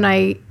that when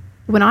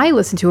I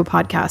listen to a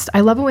podcast,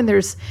 I love it when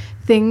there's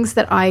things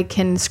that I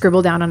can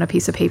scribble down on a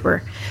piece of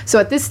paper. So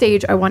at this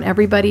stage, I want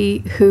everybody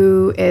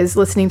who is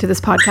listening to this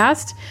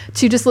podcast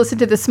to just listen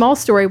to the small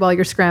story while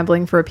you're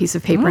scrambling for a piece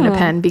of paper and a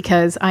pen,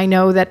 because I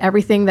know that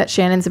everything that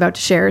Shannon's about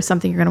to share is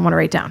something you're going to want to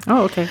write down.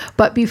 Oh, okay.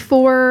 But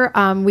before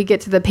we get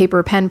to the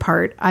paper pen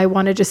part, I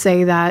want to just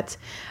say that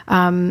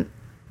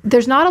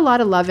there's not a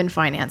lot of love in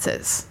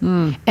finances.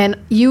 And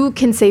you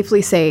can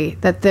safely say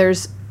that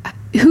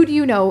who do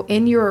you know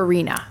in your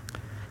arena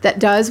that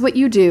does what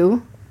you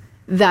do,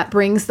 that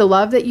brings the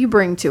love that you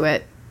bring to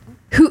it?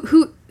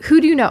 Who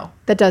do you know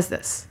that does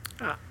this?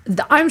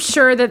 I'm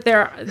sure that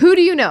Who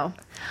do you know?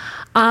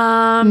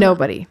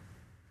 Nobody.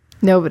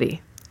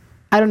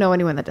 I don't know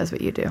anyone that does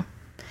what you do.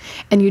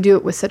 And you do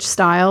it with such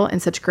style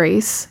and such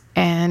grace.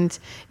 And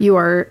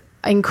you're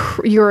an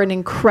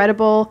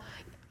incredible...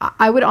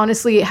 I would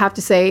honestly have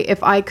to say,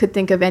 if I could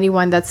think of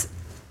anyone that's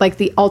like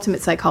the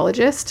ultimate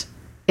psychologist,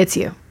 it's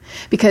you.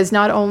 Because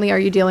not only are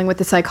you dealing with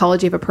the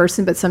psychology of a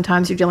person, but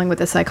sometimes you're dealing with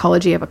the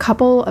psychology of a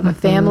couple, of a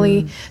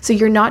family. So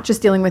you're not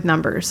just dealing with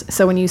numbers.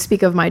 So when you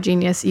speak of my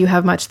genius, you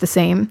have much the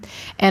same.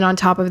 And on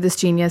top of this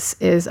genius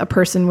is a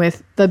person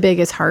with the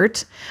biggest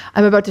heart.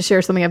 I'm about to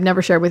share something I've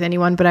never shared with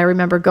anyone, but I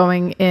remember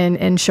going in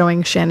and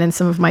showing Shannon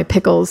some of my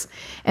pickles.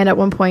 And at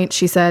one point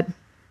she said,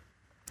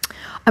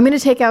 I'm going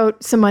to take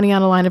out some money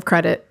on a line of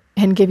credit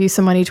and give you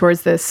some money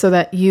towards this so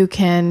that you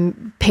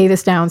can pay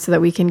this down so that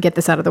we can get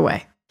this out of the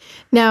way.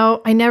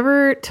 Now, I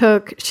never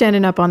took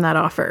Shannon up on that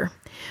offer,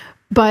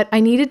 but I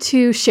needed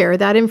to share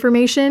that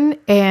information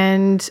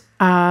and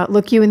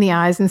look you in the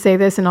eyes and say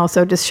this, and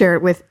also just share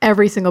it with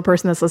every single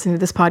person that's listening to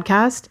this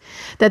podcast,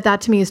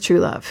 that to me is true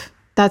love.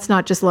 That's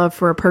not just love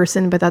for a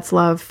person, but that's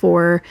love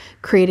for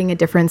creating a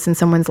difference in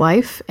someone's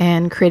life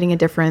and creating a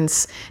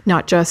difference,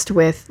 not just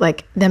with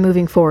like them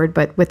moving forward,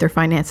 but with their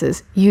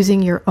finances,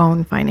 using your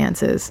own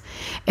finances.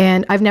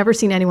 And I've never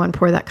seen anyone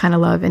pour that kind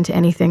of love into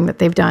anything that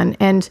they've done.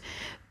 And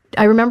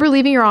I remember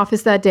leaving your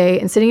office that day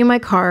and sitting in my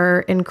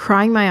car and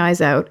crying my eyes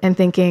out and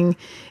thinking,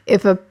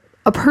 if a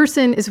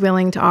person is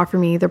willing to offer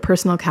me their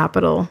personal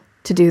capital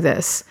to do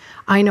this,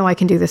 I know I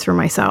can do this for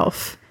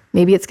myself.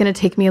 Maybe it's going to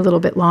take me a little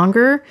bit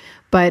longer,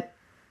 but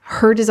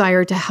her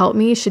desire to help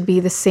me should be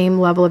the same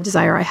level of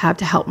desire I have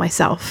to help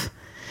myself.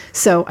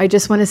 So I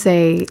just want to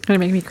say, it's going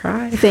to make me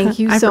cry. Thank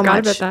you so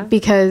much,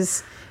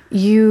 because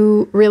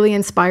you really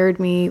inspired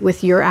me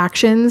with your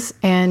actions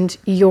and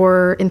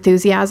your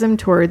enthusiasm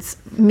towards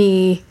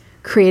me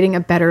creating a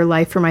better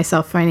life for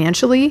myself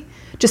financially,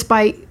 just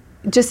by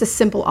just a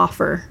simple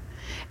offer.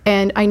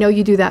 And I know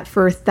you do that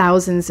for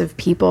thousands of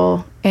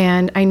people.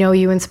 And I know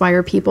you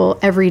inspire people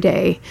every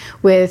day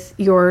with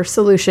your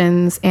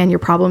solutions and your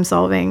problem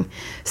solving.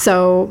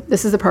 So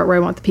this is the part where I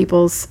want the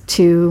peoples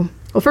to,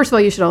 well, first of all,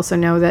 you should also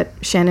know that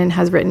Shannon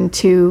has written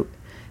 2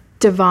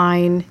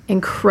 divine,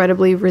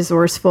 incredibly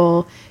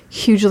resourceful,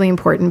 hugely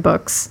important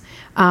books.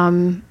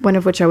 one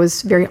of which I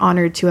was very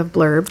honored to have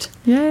blurbed.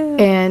 Yeah.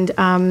 And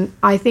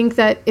I think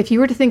that if you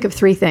were to think of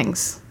 3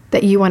 things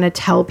that you want to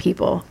tell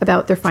people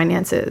about their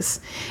finances,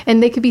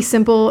 and they could be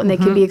simple and they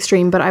could be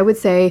extreme, but I would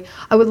say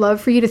I would love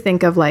for you to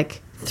think of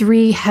like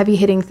 3 heavy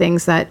hitting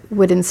things that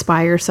would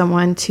inspire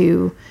someone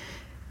to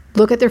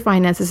look at their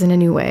finances in a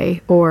new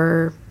way,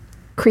 or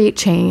create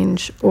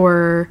change,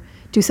 or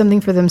do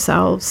something for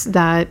themselves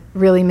that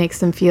really makes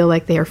them feel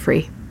like they are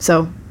free.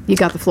 So you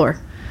got the floor.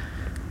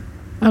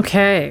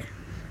 Okay.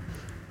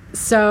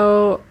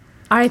 So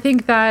I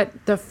think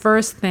that the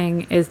first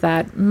thing is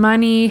that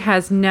money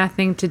has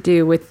nothing to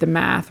do with the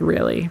math,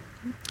 really.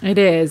 It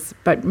is,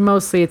 but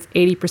mostly it's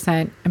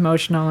 80%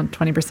 emotional and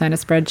 20%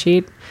 a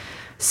spreadsheet.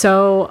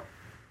 So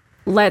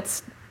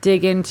let's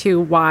dig into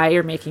why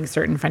you're making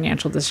certain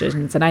financial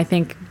decisions. And I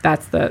think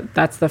that's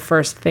the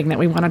first thing that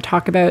we want to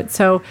talk about.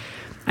 So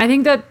I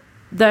think that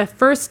the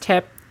first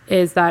tip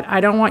is that I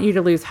don't want you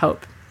to lose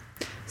hope.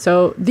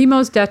 So the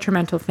most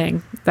detrimental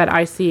thing that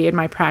I see in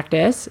my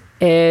practice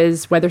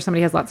is whether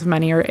somebody has lots of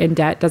money or in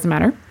debt, doesn't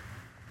matter,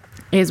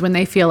 is when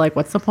they feel like,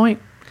 what's the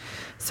point?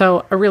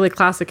 So a really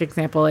classic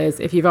example is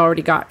if you've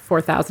already got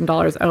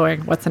 $4,000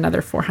 owing, what's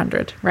another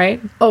 400,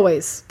 right?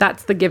 Always.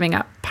 That's the giving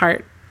up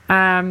part.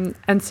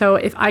 And so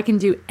if I can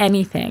do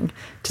anything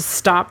to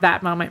stop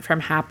that moment from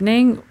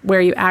happening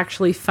where you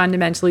actually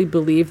fundamentally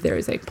believe there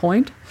is a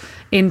point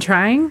in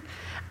trying,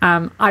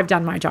 I've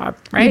done my job,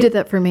 right? You did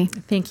that for me.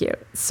 Thank you.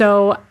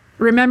 So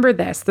remember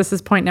this. This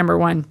is point number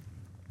 1.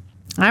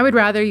 I would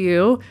rather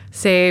you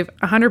save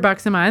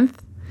 $100 a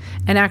month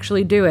and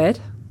actually do it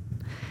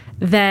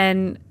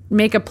than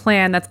make a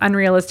plan that's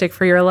unrealistic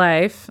for your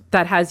life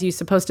that has you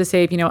supposed to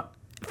save,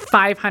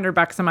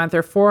 $500 a month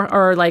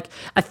or like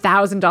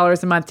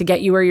 $1,000 a month to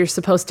get you where you're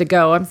supposed to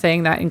go. I'm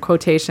saying that in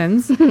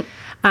quotations.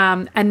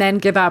 And then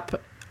give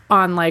up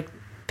on like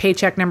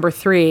paycheck number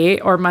 3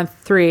 or month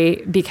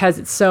 3 because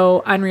it's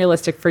so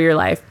unrealistic for your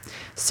life.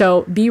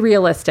 So be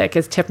realistic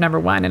is tip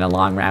number 1 in a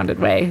long rounded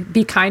way.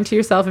 Be kind to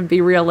yourself and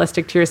be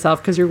realistic to yourself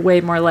because you're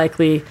way more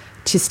likely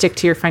to stick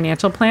to your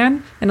financial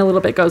plan, and a little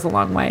bit goes a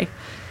long way.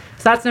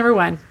 So that's number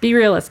 1. Be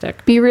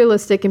realistic. Be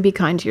realistic and be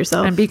kind to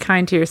yourself. And be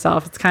kind to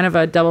yourself. It's kind of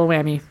a double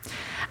whammy.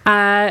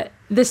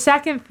 The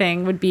second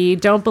thing would be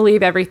don't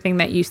believe everything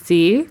that you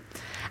see.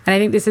 And I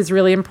think this is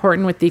really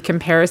important with the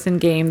comparison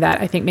game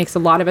that I think makes a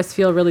lot of us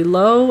feel really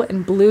low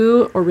and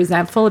blue or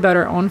resentful about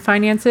our own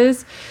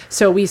finances.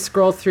 So we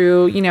scroll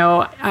through,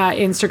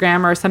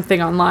 Instagram or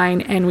something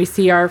online, and we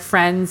see our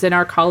friends and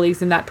our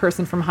colleagues and that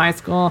person from high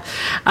school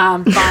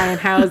buying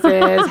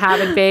houses,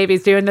 having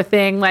babies, doing the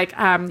thing,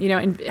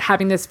 and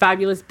having this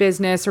fabulous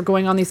business or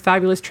going on these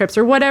fabulous trips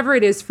or whatever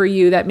it is for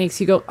you that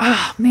makes you go,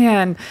 oh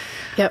man,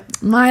 yep,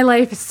 my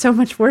life is so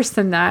much worse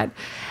than that.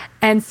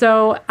 And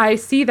so I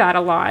see that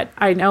a lot.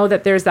 I know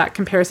that there's that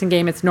comparison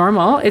game. It's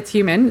normal. It's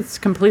human. It's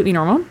completely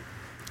normal.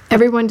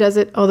 Everyone does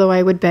it, although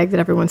I would beg that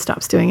everyone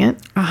stops doing it.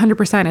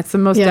 100%. It's the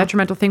most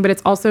detrimental thing, but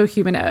it's also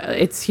human.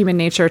 It's human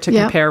nature to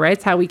compare, right?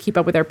 It's how we keep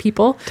up with our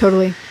people.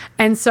 Totally.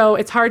 And so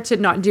it's hard to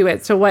not do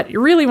it. So what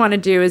you really want to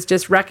do is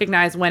just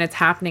recognize when it's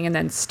happening and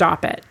then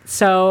stop it.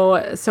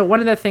 So one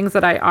of the things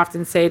that I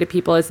often say to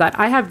people is that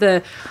I have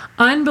the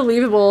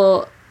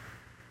unbelievable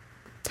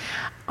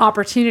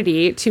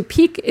opportunity to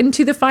peek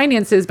into the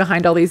finances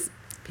behind all these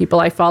people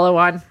I follow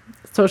on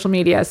social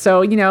media.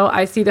 So,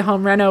 I see the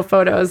home reno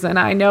photos and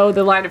I know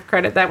the line of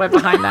credit that went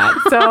behind that.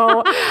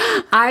 So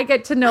I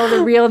get to know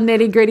the real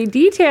nitty gritty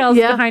details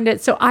behind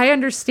it. So I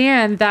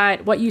understand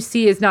that what you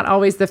see is not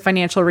always the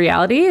financial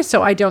reality.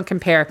 So I don't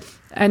compare.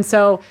 And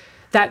so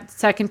that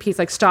second piece,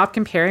 stop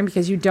comparing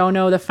because you don't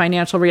know the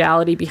financial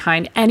reality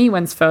behind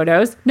anyone's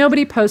photos.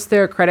 Nobody posts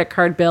their credit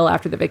card bill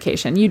after the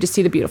vacation. You just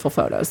see the beautiful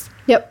photos.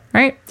 Yep.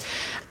 Right?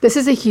 This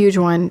is a huge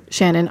one,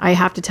 Shannon. I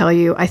have to tell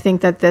you, I think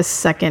that this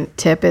second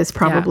tip is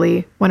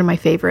probably one of my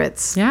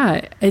favorites.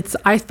 Yeah.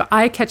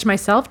 I catch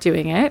myself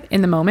doing it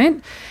in the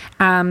moment.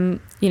 In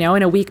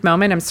a weak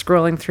moment, I'm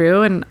scrolling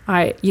through and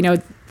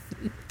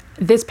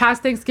this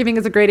past Thanksgiving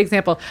is a great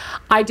example.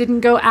 I didn't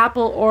go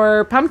apple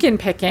or pumpkin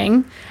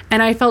picking,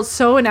 and I felt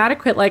so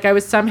inadequate, like I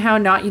was somehow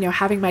not,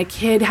 having my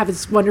kid have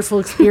this wonderful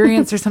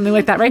experience or something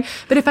like that, right?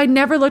 But if I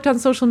never looked on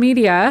social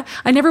media,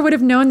 I never would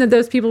have known that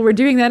those people were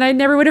doing that. I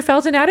never would have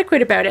felt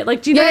inadequate about it.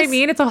 Do you know what I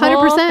mean? It's a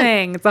whole 100%.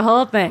 thing. It's a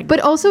whole thing. But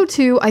also,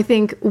 too, I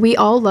think we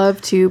all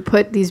love to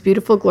put these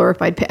beautiful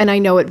glorified, and I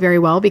know it very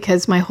well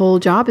because my whole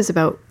job is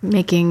about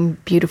making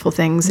beautiful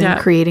things and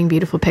creating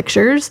beautiful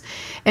pictures.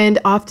 And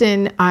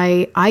often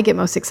I get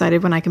most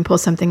excited when I can pull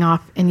something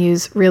off and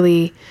use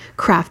really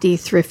crafty,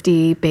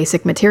 thrifty,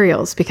 basic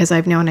materials because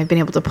I've known I've been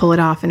able to pull it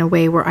off in a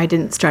way where I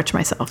didn't stretch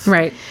myself.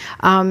 Right.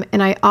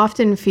 And I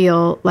often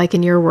feel like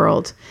in your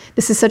world,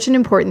 this is such an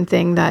important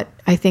thing that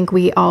I think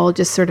we all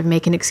just sort of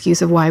make an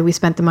excuse of why we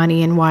spent the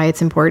money and why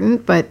it's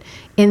important. But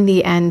in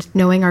the end,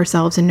 knowing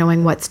ourselves and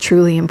knowing what's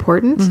truly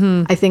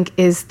important, I think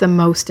is the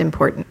most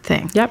important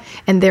thing. Yep.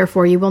 And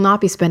therefore, you will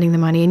not be spending the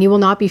money and you will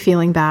not be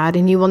feeling bad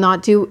and you will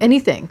not do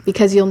anything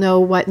because you'll know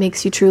what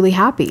makes you truly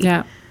happy.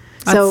 Yeah.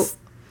 So That's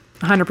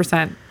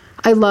 100%.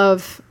 I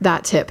love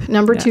that tip.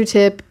 Number 2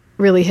 tip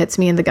really hits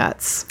me in the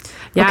guts.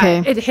 Yeah,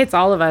 okay. It hits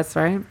all of us,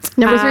 right?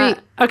 Number 3.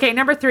 Okay,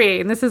 number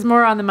 3, and this is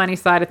more on the money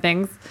side of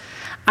things.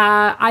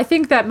 I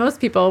think that most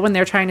people, when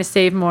they're trying to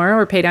save more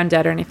or pay down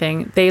debt or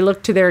anything, they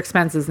look to their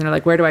expenses and they're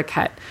like, where do I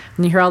cut?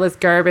 And you hear all this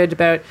garbage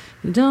about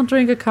you don't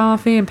drink a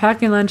coffee and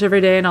pack your lunch every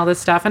day and all this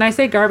stuff. And I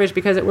say garbage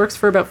because it works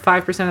for about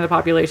 5% of the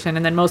population.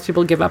 And then most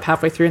people give up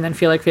halfway through and then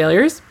feel like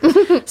failures.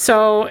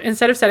 So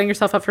instead of setting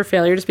yourself up for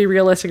failure, just be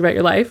realistic about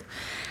your life.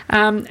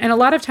 And a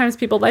lot of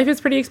times life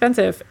is pretty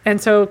expensive. And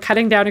so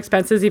cutting down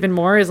expenses even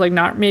more is like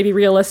not maybe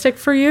realistic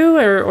for you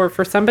or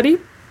for somebody.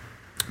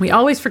 We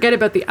always forget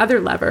about the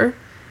other lever,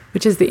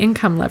 which is the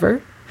income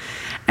lever.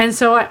 And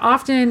so I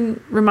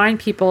often remind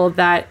people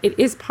that it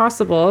is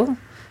possible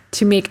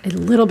to make a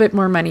little bit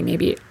more money,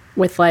 maybe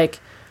with like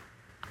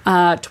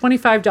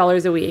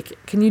 $25 a week.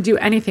 Can you do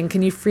anything?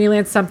 Can you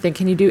freelance something?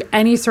 Can you do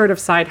any sort of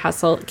side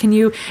hustle? Can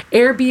you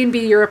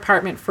Airbnb your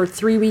apartment for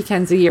 3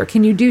 weekends a year?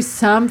 Can you do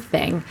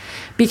something?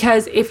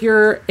 Because if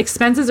your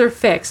expenses are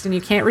fixed and you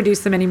can't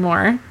reduce them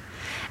anymore,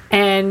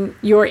 and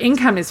your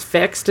income is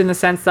fixed in the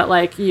sense that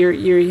like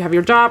you have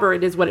your job or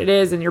it is what it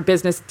is and your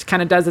business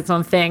kind of does its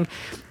own thing,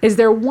 is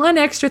there one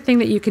extra thing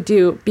that you could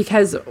do?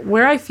 Because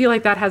where I feel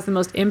like that has the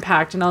most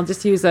impact, and I'll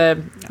use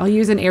an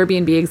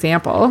Airbnb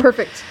example.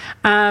 Perfect.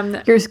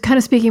 You're kind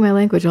of speaking my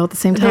language all at the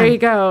same time. There you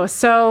go.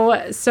 So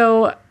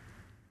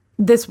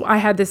I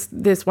had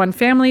this one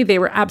family. They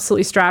were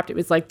absolutely strapped. It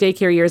was like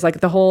daycare years, like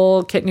the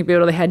whole kit and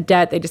caboodle. They had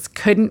debt. They just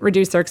couldn't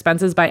reduce their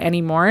expenses by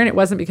any more. And it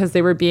wasn't because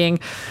they were being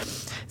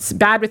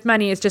bad with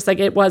money. It's just like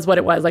it was what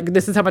it was. Like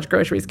this is how much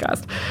groceries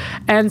cost.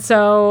 And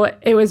so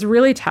it was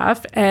really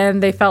tough.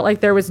 And they felt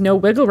like there was no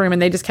wiggle room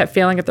and they just kept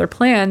failing at their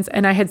plans.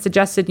 And I had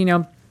suggested,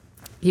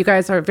 you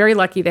guys are very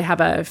lucky. They have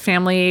a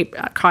family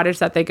cottage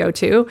that they go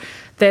to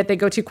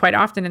quite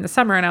often in the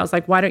summer. And I was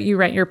like, why don't you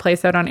rent your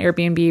place out on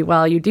Airbnb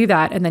while you do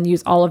that and then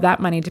use all of that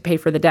money to pay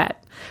for the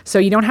debt? So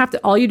you don't have to,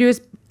 all you do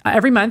is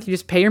every month you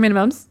just pay your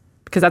minimums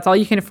because that's all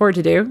you can afford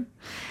to do.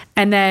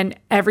 And then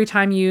every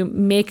time you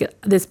make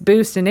this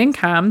boost in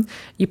income,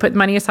 you put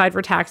money aside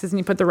for taxes and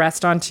you put the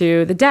rest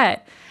onto the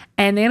debt.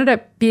 And they ended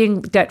up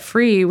being debt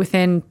free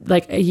within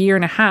like a year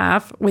and a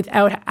half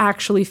without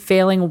actually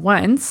failing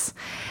once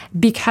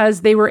because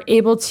they were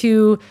able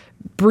to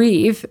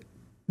breathe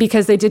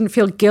because they didn't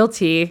feel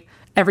guilty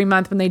every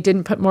month when they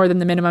didn't put more than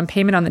the minimum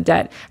payment on the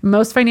debt.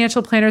 Most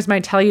financial planners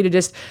might tell you to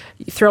just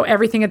throw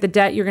everything at the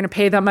debt. You're going to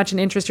pay that much in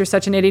interest. You're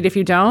such an idiot if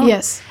you don't.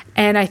 Yes.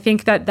 And I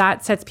think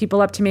that sets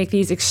people up to make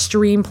these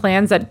extreme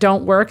plans that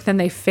don't work. Then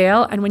they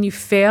fail. And when you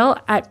fail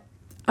at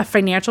a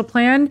financial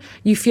plan,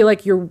 you feel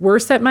like you're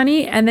worse at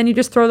money, and then you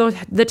just throw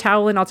the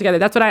towel in altogether.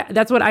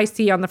 That's what I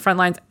see on the front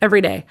lines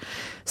every day.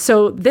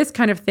 So this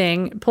kind of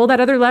thing, pull that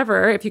other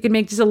lever. If you can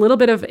make just a little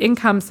bit of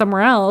income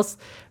somewhere else,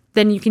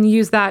 then you can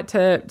use that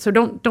so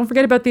don't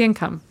forget about the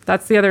income.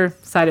 That's the other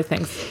side of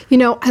things.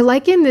 I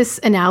liken this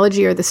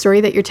analogy or the story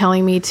that you're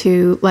telling me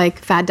to like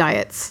fad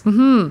diets.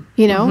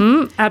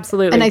 Mm-hmm.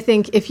 Absolutely. And I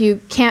think if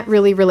you can't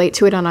really relate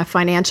to it on a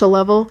financial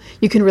level,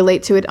 you can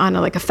relate to it on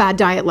a fad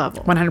diet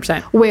level.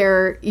 100%.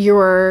 Where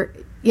you're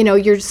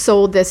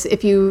sold this,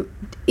 if you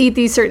eat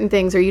these certain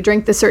things or you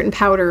drink this certain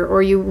powder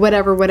or you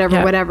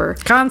whatever.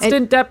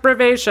 Constant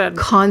deprivation.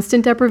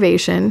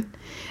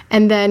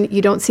 And then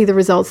you don't see the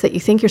results that you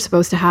think you're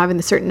supposed to have in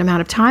the certain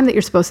amount of time that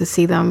you're supposed to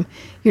see them.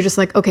 You're just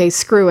like, okay,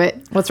 screw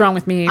it. What's wrong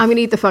with me? I'm going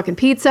to eat the fucking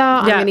pizza.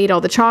 I'm going to eat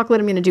all the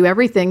chocolate. I'm going to do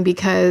everything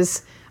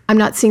because I'm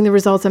not seeing the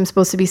results I'm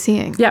supposed to be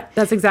seeing. Yeah,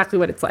 that's exactly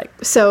what it's like.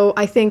 So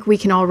I think we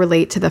can all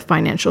relate to the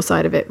financial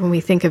side of it when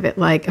we think of it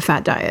like a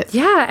fat diet.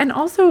 Yeah, and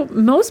also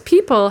most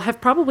people have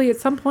probably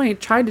at some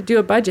point tried to do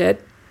a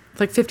budget,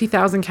 like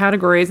 50,000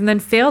 categories, and then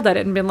failed at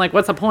it and been like,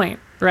 what's the point?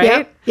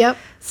 Right? Yep.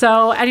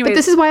 So anyway. But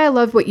this is why I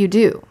love what you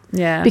do.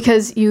 Yeah.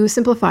 Because you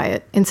simplify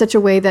it in such a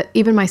way that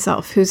even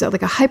myself, who's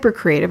like a hyper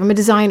creative, I'm a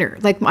designer.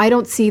 Like I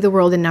don't see the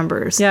world in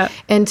numbers. Yeah.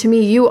 And to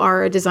me, you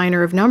are a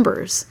designer of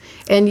numbers.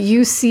 And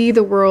you see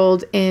the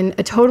world in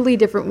a totally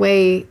different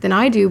way than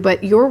I do,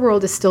 but your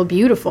world is still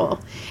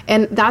beautiful.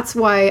 And that's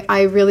why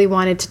I really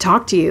wanted to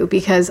talk to you,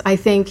 because I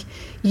think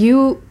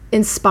you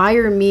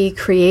inspire me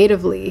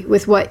creatively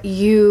with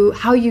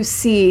how you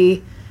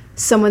see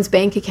someone's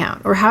bank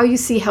account, or how you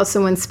see how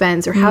someone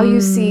spends, or how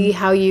you see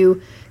how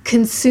you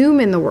consume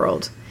in the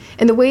world.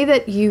 And the way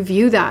that you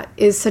view that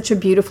is such a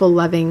beautiful,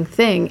 loving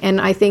thing.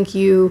 And I think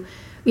you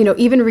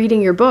even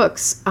reading your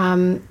books,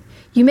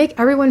 you make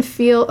everyone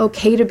feel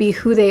okay to be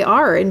who they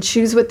are and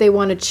choose what they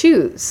want to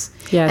choose.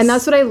 Yes. And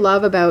that's what I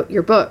love about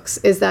your books,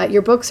 is that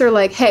your books are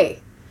like, hey,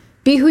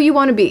 be who you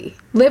want to be,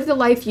 live the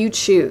life you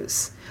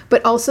choose,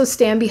 but also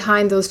stand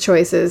behind those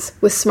choices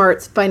with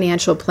smart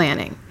financial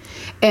planning.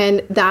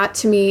 And that,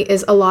 to me,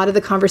 is a lot of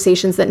the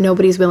conversations that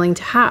nobody's willing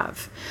to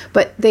have.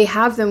 But they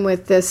have them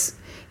with this,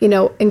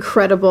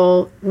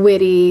 incredible,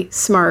 witty,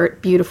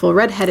 smart, beautiful,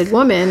 redheaded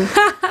woman,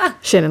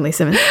 Shannon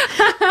Simmons.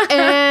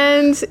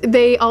 And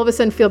they all of a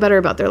sudden feel better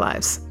about their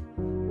lives.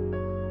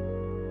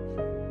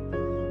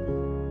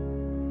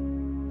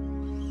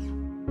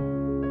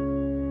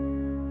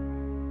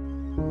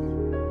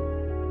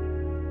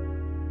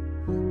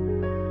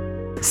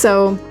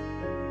 So,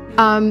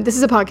 this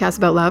is a podcast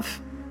about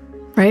love,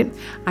 right?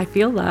 I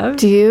feel loved.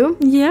 Do you?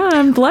 Yeah,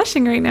 I'm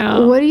blushing right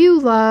now. What do you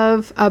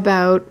love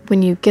about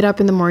when you get up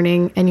in the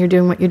morning and you're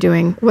doing what you're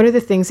doing? What are the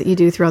things that you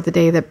do throughout the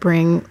day that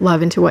bring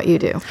love into what you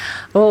do?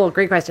 Oh,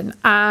 great question.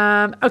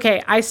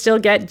 Okay, I still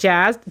get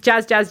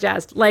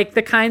jazzed, like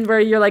the kind where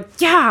you're like,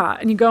 yeah,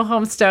 and you go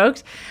home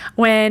stoked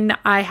when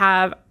I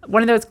have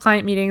one of those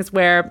client meetings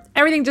where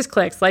everything just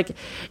clicks. Like,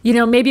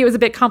 maybe it was a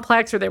bit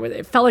complex or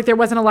it felt like there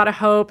wasn't a lot of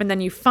hope, and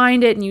then you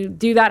find it and you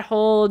do that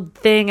whole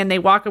thing and they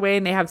walk away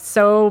and they have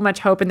so much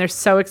hope and they're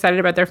so excited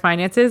about their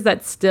finances.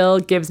 That still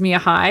gives me a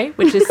high,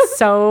 which is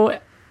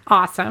so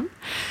awesome.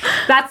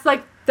 That's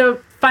like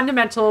the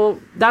fundamental,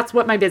 that's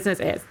what my business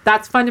is.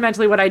 That's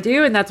fundamentally what I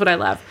do, and that's what I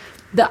love.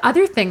 The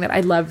other thing that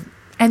I love,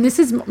 and this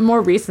is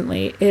more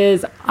recently,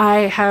 is I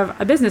have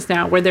a business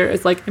now where there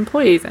is like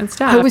employees and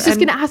staff. I was just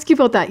going to ask you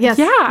about that. Yes.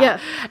 Yeah.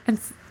 And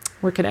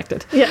we're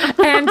connected. Yeah.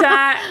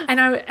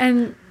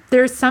 And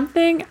there's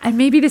something, and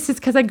maybe this is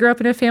because I grew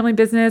up in a family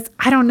business.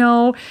 I don't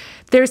know.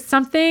 There's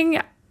something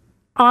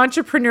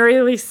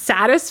entrepreneurially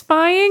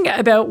satisfying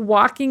about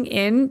walking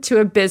into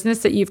a business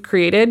that you've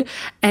created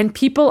and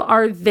people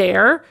are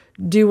there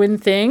doing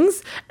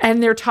things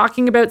and they're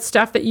talking about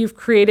stuff that you've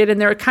created and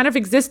they're kind of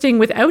existing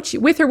without you,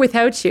 with or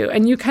without you,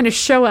 and you kind of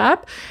show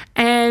up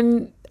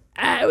and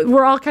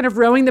we're all kind of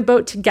rowing the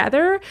boat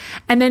together.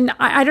 And then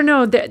I don't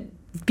know, that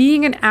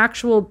being an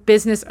actual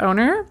business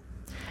owner,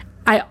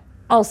 I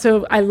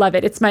love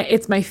it. It's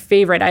my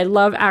favorite. I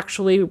love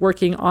actually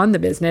working on the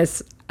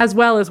business as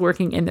well as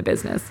working in the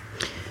business.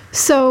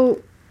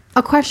 So,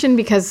 a question,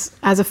 because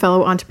as a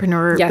fellow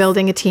entrepreneur, yes,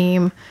 building a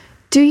team,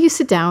 do you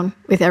sit down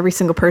with every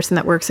single person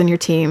that works on your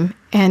team?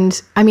 And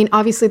I mean,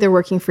 obviously they're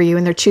working for you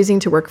and they're choosing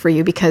to work for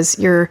you because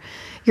you're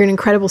an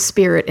incredible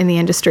spirit in the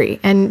industry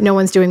and no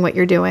one's doing what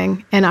you're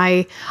doing. And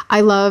I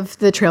love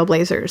the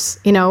trailblazers.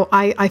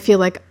 I feel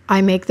like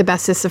I make the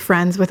bestest of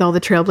friends with all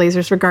the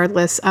trailblazers,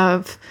 regardless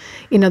of,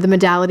 the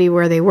modality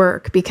where they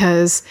work,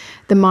 because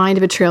the mind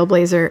of a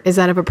trailblazer is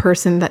that of a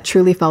person that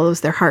truly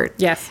follows their heart.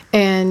 Yes.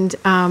 And,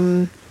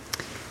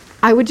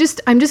 I'm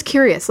just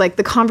curious, like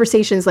the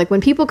conversations, like when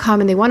people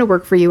come and they want to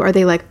work for you, are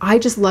they like, I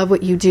just love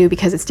what you do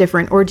because it's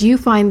different? Or do you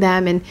find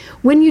them, and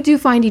when you do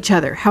find each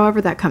other, however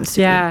that comes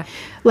to be,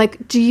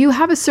 like, do you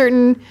have a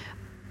certain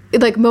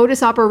like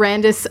modus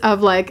operandus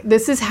of like,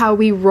 this is how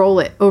we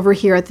roll it over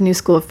here at the New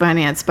School of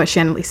Finance by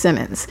Shannon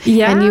Simmons.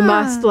 Yeah. And you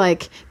must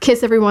like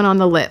kiss everyone on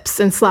the lips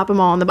and slap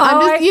them all on the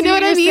butt. You know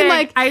what I mean? Saying.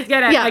 Like, I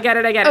get it. Yeah. I get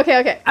it.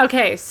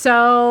 Okay.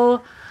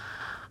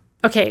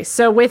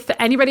 So with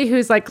anybody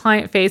who's like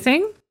client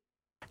facing,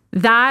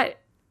 that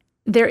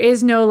there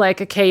is no like,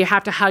 okay, you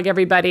have to hug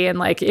everybody. And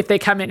like, if they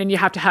come in and you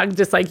have to hug,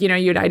 just like,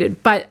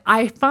 united. But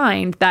I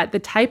find that the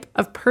type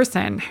of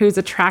person who's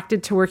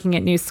attracted to working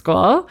at New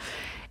School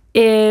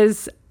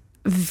is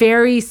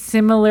very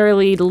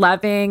similarly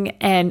loving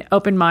and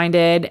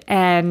open-minded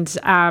and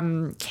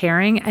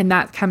caring, and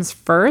that comes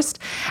first.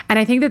 And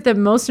I think that the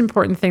most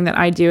important thing that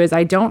I do is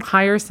I don't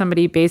hire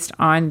somebody based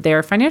on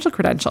their financial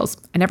credentials.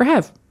 I never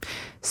have.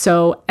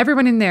 So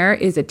everyone in there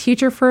is a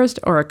teacher first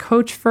or a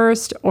coach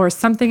first or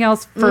something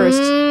else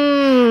first.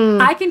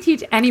 I can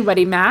teach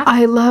anybody math.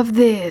 I love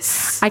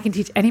this. I can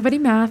teach anybody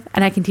math,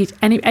 and I can teach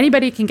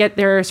anybody can get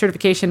their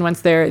certification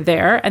once they're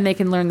there and they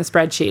can learn the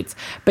spreadsheets.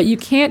 But you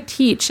can't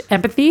teach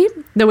empathy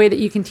the way that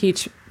you can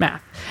teach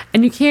math.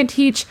 And you can't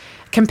teach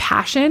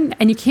compassion,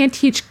 and you can't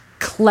teach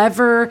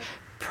clever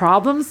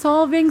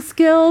problem-solving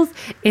skills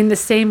in the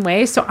same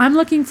way. So I'm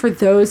looking for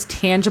those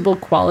tangible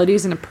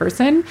qualities in a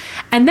person.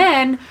 And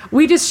then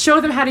we just show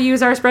them how to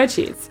use our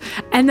spreadsheets.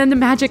 And then the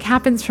magic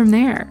happens from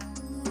there.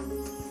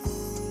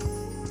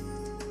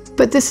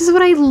 But this is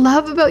what I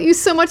love about you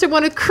so much. I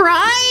want to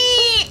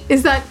cry.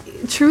 Is that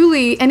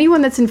truly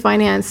anyone that's in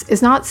finance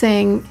is not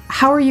saying,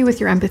 how are you with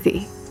your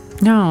empathy?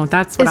 No,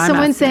 that's what I'm asking. Is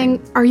someone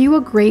saying, are you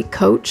a great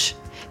coach?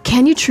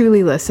 Can you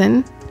truly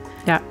listen?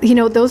 Yeah.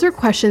 Those are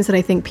questions that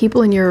I think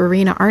people in your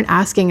arena aren't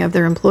asking of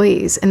their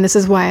employees. And this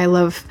is why I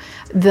love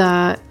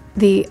I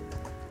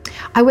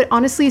would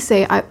honestly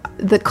say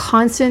the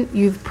constant,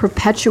 you've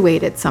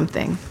perpetuated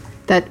something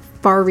that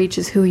far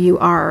reaches who you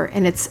are.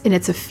 And it's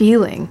a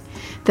feeling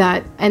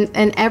that,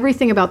 and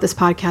everything about this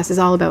podcast is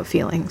all about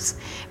feelings.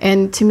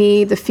 And to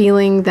me, the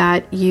feeling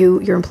that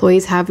your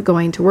employees have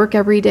going to work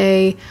every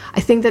day,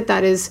 I think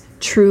that is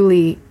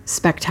truly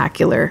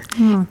spectacular.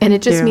 And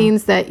it just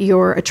means that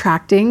you're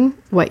attracting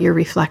what you're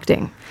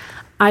reflecting.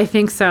 I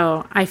think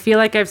so. I feel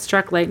like I've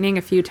struck lightning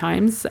a few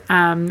times,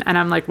 and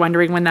I'm like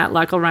wondering when that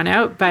luck will run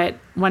out. But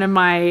one of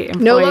my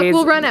employees, no luck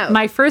will run out.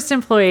 My first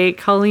employee,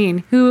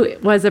 Colleen, who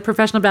was a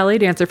professional ballet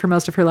dancer for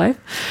most of her life,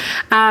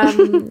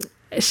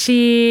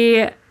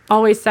 she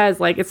always says,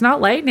 like, it's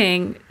not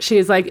lightning.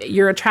 She's like,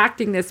 you're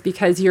attracting this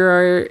because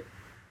we're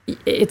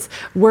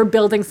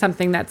building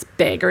something that's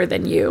bigger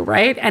than you,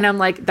 right? And I'm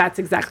like, that's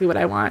exactly what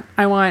I want.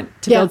 I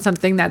want to build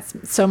something that's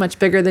so much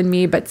bigger than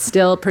me, but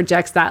still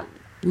projects that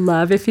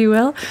love, if you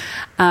will.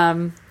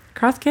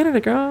 across Canada,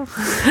 girl.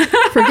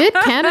 Forget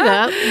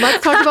Canada.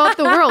 Let's talk about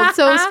the world.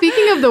 So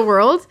speaking of the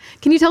world,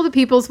 can you tell the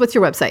peoples what's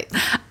your website?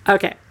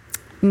 Okay.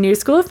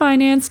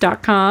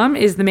 newschooloffinance.com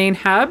is the main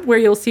hub where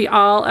you'll see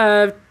all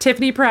of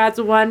Tiffany Pratt's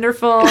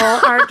wonderful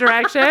art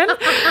direction.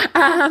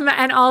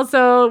 And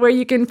also where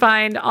you can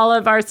find all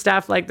of our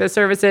stuff, like the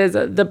services,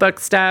 the book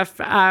stuff,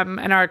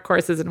 and our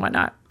courses and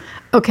whatnot.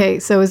 Okay,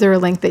 so is there a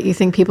link that you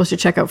think people should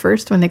check out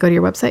first when they go to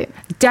your website?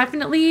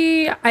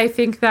 Definitely. I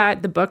think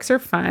that the books are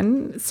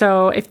fun.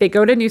 So if they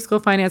go to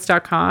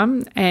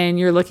newschoolfinance.com and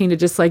you're looking to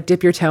just like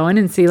dip your toe in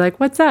and see like,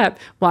 what's up,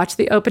 watch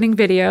the opening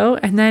video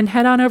and then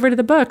head on over to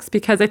the books,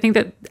 because I think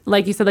that,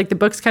 like you said, like the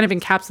books kind of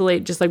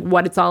encapsulate just like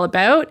what it's all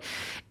about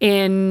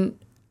in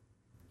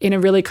a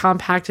really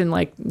compact and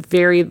like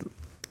very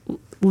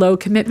low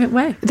commitment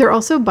way. They're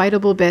also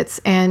biteable bits,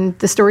 and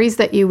the stories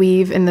that you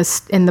weave in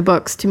the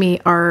books to me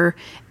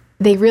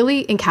they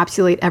really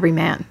encapsulate every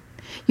man.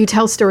 You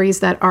tell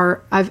stories that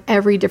are of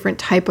every different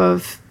type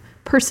of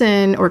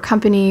person or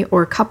company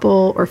or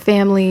couple or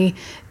family,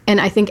 and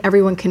I think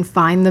everyone can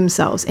find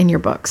themselves in your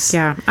books.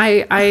 Yeah,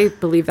 I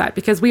believe that,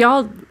 because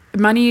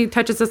money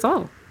touches us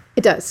all.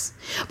 It does.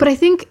 But I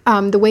think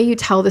the way you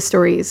tell the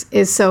stories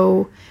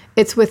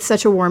it's with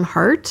such a warm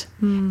heart.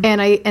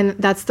 And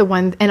that's the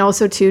one. And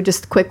also too,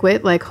 just quick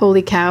wit, like,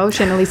 holy cow,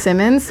 Shannon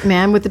Simmons,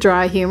 man with the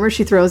dry humor.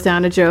 She throws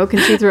down a joke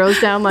and she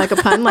throws down like a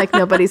pun like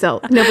nobody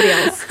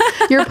else.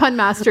 You're a pun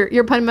master.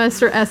 You're pun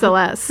master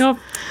SLS. Oh,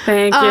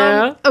 thank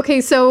you.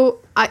 Okay. So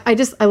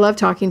I love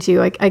talking to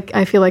you.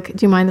 I feel like,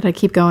 do you mind that I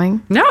keep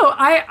going? No,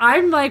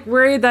 I'm like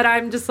worried that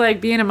I'm just like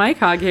being a mic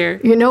hog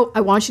here. You know,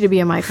 I want you to be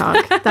a mic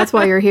hog. That's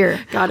why you're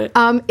here. Got it.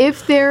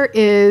 If there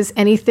is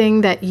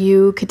anything that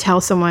you could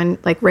tell someone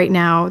like right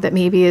now that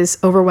maybe is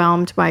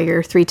overwhelmed by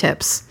your 3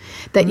 tips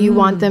that you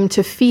want them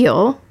to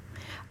feel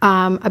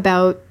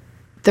about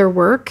their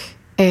work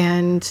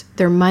and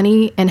their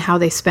money and how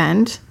they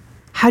spend,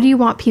 how do you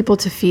want people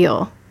to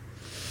feel?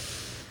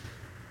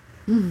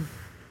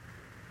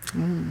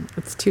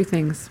 It's 2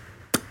 things.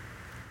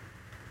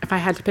 If I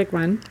had to pick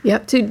one.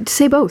 Yep, to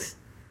say both.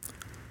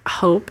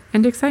 Hope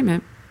and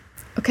excitement.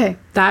 Okay.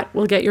 That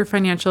will get your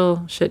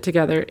financial shit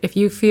together. If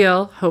you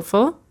feel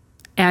hopeful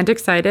and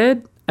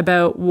excited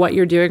about what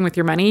you're doing with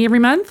your money every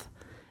month,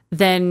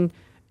 then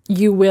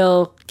you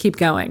will keep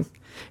going,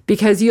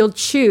 because you'll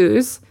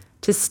choose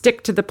to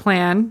stick to the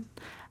plan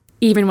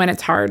even when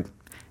it's hard,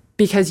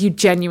 because you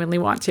genuinely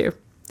want to.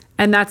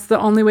 And that's the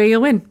only way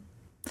you'll win.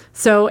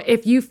 So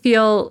if you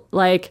feel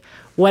like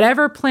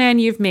whatever plan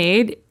you've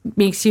made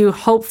makes you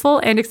hopeful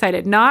and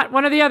excited, not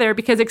one or the other,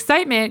 because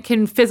excitement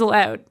can fizzle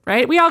out,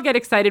 right? We all get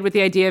excited with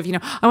the idea of,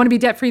 I want to be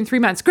debt-free in 3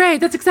 months.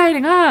 Great, that's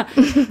exciting.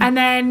 And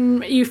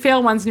then you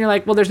fail once and you're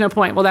like, well, there's no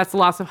point. Well, that's the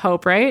loss of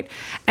hope, right?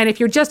 And if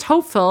you're just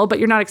hopeful, but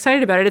you're not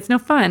excited about it, it's no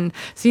fun.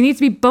 So you need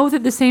to be both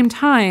at the same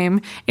time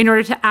in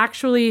order to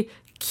actually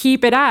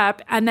keep it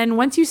up. And then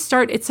once you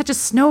start, it's such a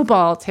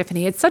snowball,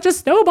 Tiffany. It's such a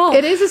snowball.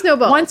 It is a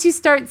snowball. Once you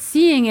start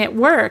seeing it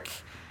work,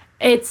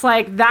 it's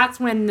like, that's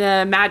when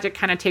the magic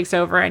kind of takes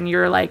over and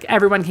you're like,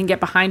 everyone can get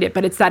behind it.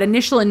 But it's that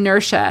initial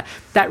inertia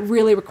that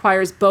really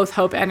requires both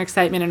hope and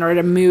excitement in order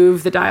to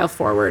move the dial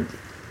forward.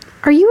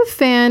 Are you a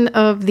fan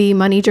of the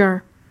money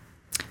jar?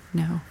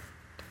 No.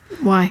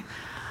 Why?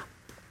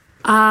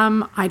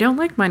 I don't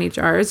like money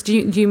jars. Do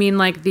you mean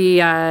like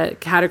the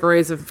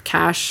categories of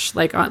cash,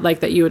 like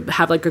that you would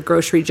have like a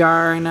grocery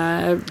jar and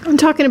a... I'm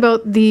talking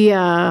about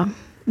the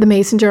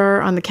mason jar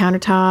on the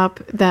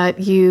countertop that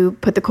you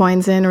put the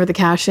coins in or the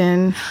cash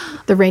in,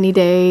 the rainy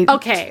day.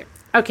 Okay,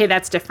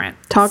 that's different.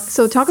 Talk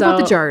about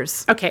the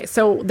jars. Okay,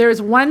 so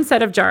there's one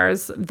set of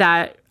jars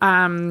that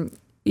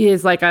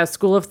is like a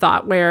school of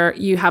thought where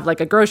you have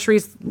like a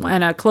groceries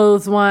and a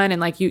clothes one,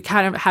 and like you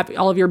kind of have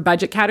all of your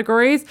budget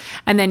categories,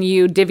 and then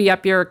you divvy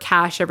up your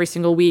cash every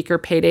single week or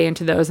payday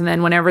into those, and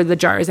then whenever the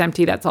jar is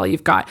empty, that's all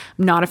you've got.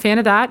 I'm not a fan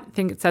of that. I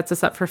think it sets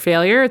us up for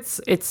failure.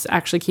 It's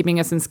actually keeping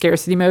us in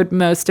scarcity mode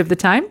most of the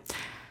time.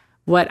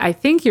 What I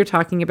think you're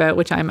talking about,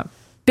 which I'm a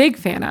big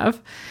fan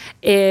of,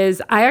 is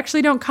I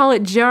actually don't call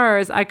it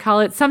jars. I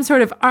call it some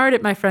sort of art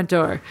at my front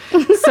door.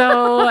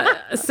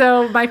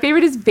 So my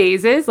favorite is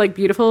vases, like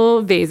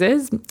beautiful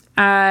vases.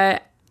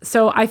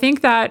 So I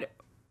think that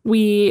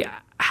we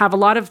have a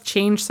lot of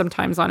change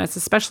sometimes on us,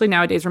 especially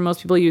nowadays where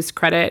most people use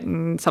credit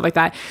and stuff like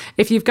that.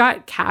 If you've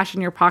got cash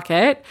in your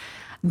pocket,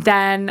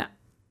 then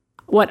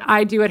what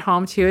I do at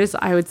home too is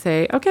I would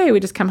say, okay, we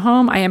just come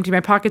home, I empty my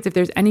pockets. If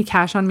there's any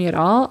cash on me at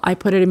all, I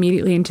put it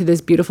immediately into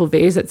this beautiful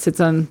vase that sits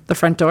on the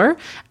front door.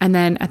 And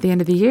then at the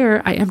end of the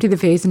year, I empty the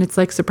vase and it's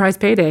like surprise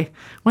payday.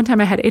 One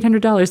time I had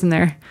 $800 in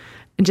there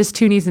and just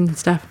toonies and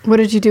stuff. What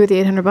did you do with the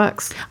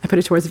 $800? I put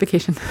it towards a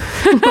vacation.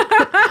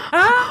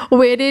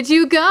 Where did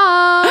you go?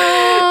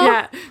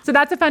 Yeah. So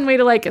that's a fun way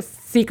to like a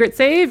secret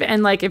save.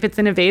 And like if it's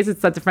in a vase,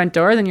 it's at the front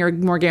door, then you're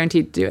more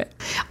guaranteed to do it.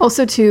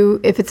 Also too,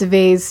 if it's a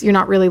vase, you're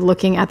not really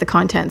looking at the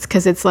contents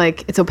because it's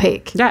like, it's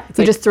opaque. Yeah.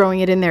 You're just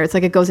throwing it in there. It's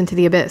like it goes into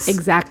the abyss.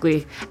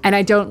 Exactly. And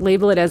I don't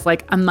label it as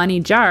like a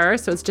money jar.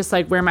 So it's just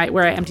like where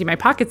I empty my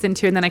pockets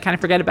into, and then I kind of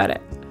forget about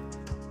it.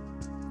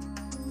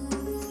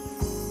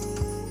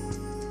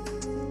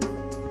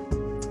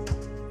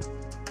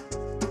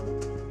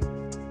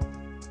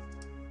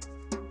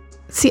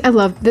 See,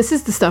 this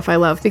is the stuff I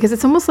love because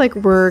it's almost like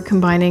we're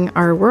combining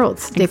our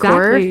worlds,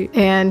 decor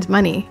and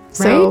money.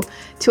 So Right?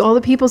 to all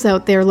the peoples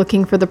out there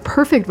looking for the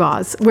perfect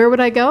vase, where would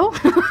I go?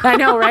 I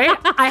know, right?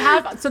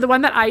 So the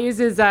one that I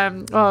use is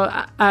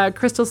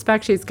Crystal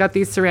Speck. She's got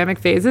these ceramic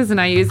vases and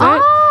I use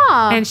it.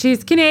 And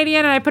she's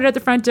Canadian and I put it at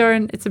the front door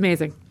and it's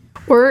amazing.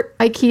 Or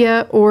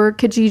IKEA or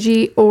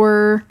Kijiji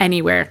or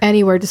Anywhere.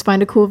 Just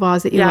find a cool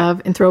vase that you love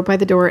and throw it by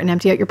the door and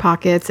empty out your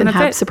pockets and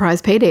have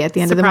surprise payday at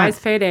the end of the month.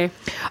 Surprise payday.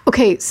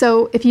 Okay,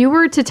 so if you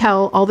were to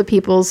tell all the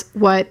peoples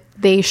what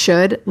they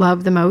should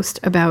love the most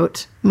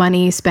about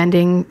money,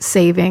 spending,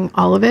 saving,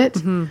 all of it,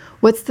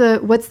 what's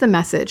the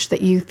message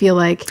that you feel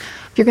like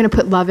if you're going to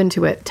put love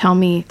into it? Tell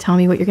me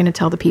what you're going to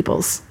tell the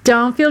peoples.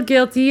 Don't feel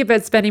guilty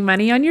about spending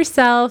money on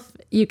yourself.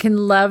 You can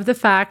love the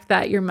fact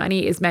that your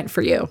money is meant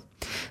for you.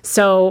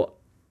 So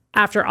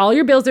after all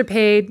your bills are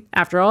paid,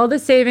 after all the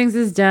savings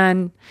is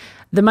done,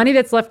 the money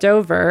that's left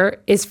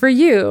over is for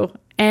you.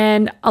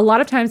 And a lot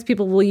of times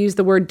people will use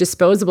the word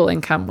disposable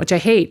income, which I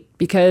hate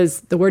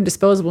because the word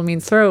disposable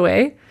means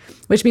throwaway,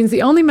 which means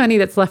the only money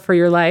that's left for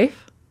your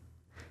life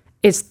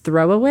is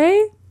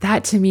throwaway.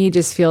 That to me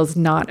just feels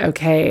not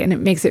okay. And it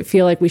makes it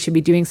feel like we should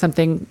be doing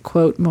something,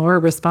 quote, more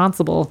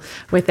responsible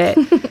with it.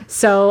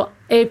 So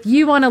if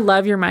you want to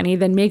love your money,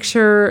 then make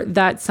sure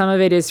that some of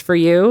it is for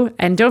you.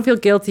 And don't feel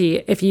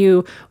guilty if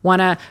you want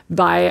to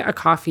buy a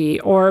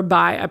coffee or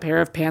buy a pair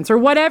of pants or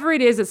whatever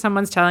it is that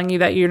someone's telling you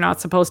that you're not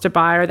supposed to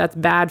buy or that's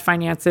bad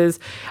finances.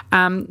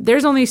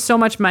 There's only so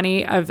much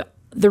money of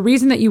the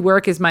reason that you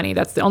work is money.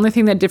 That's the only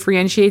thing that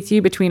differentiates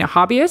you between a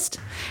hobbyist.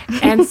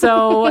 And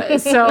so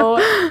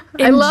enjoy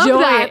I love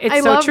that. it. It's I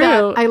so love true.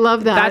 that. I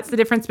love that. That's the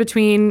difference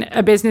between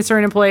a business or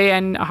an employee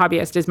and a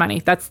hobbyist is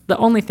money. That's the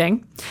only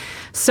thing.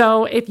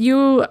 So if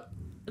you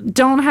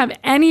don't have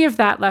any of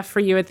that left for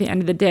you at the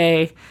end of the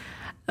day,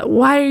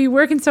 why are you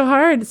working so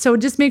hard? So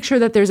just make sure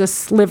that there's a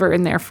sliver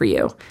in there for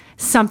you,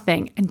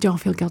 something, and don't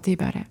feel guilty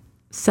about it.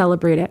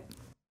 Celebrate it.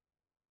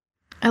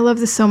 I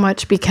love this so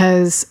much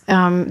because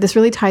this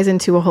really ties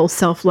into a whole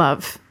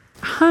self-love.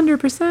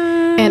 100%.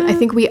 And I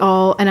think we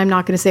all, and I'm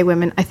not going to say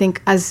women, I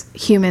think as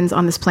humans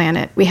on this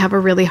planet, we have a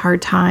really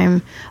hard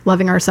time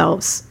loving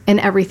ourselves in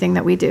everything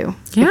that we do.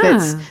 Yeah. If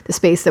it's the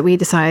space that we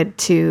decide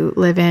to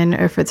live in,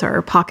 or if it's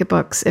our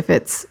pocketbooks, if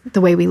it's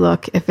the way we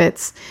look, if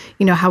it's,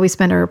 how we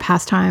spend our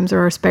pastimes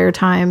or our spare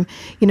time.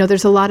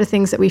 There's a lot of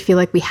things that we feel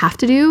like we have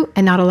to do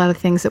and not a lot of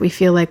things that we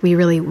feel like we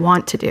really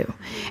want to do.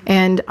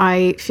 And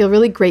I feel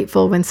really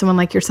grateful when someone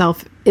like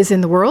yourself is in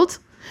the world,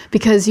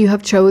 because you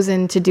have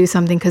chosen to do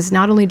something because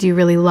not only do you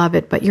really love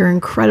it, but you're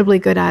incredibly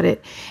good at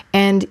it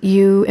and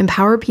you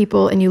empower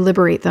people and you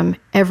liberate them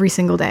every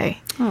single day.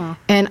 Aww.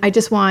 And I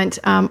just want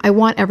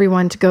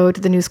everyone to go to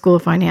the New School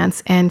of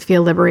Finance and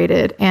feel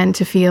liberated and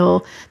to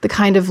feel the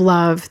kind of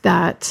love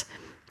that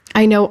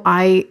I know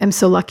I am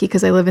so lucky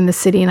because I live in the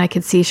city and I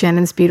could see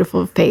Shannon's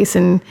beautiful face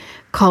and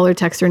call her,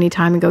 text her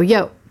anytime and go,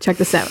 yo, check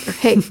this out. Or,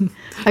 hey,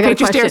 I got a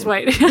question. Stairs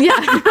white.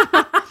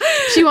 Yeah.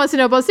 She wants to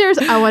know about stairs.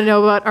 I want to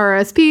know about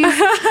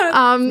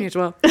RSPs.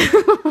 Mutual.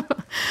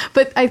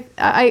 But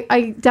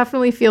I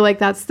definitely feel like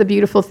that's the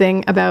beautiful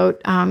thing about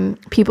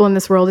people in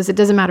this world is it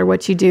doesn't matter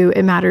what you do.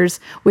 It matters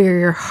where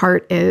your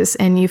heart is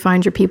and you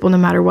find your people no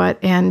matter what.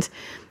 And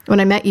when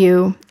I met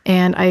you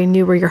and I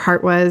knew where your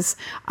heart was,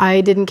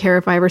 I didn't care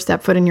if I ever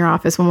stepped foot in your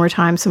office one more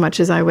time so much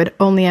as I would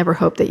only ever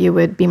hope that you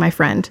would be my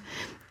friend.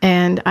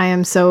 And I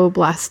am so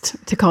blessed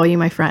to call you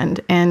my friend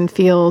and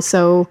feel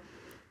so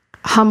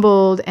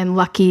humbled and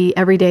lucky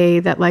every day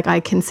that I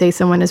can say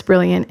someone is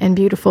brilliant and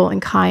beautiful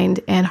and kind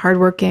and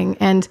hardworking.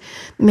 And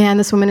man,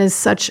 this woman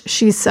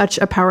she's such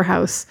a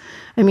powerhouse.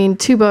 I mean,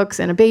 2 books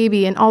and a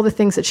baby and all the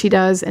things that she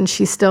does. And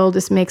she still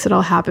just makes it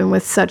all happen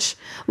with such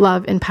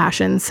love and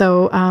passion.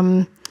 So,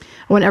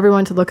 I want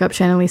everyone to look up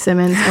Shannon Lee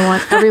Simmons. I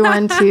want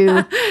everyone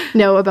to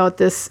know about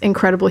this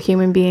incredible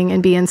human being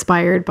and be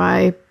inspired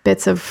by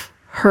bits of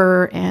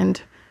her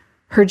and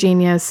her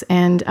genius.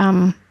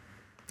 And,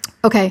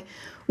 okay.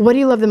 What do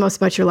you love the most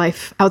about your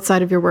life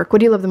outside of your work? What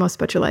do you love the most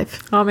about your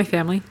life? Oh, my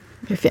family.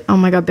 Oh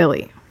my God,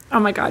 Billy. Oh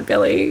my God,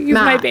 Billy. He's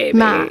my baby.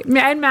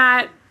 And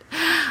Matt.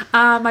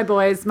 My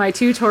boys, my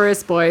 2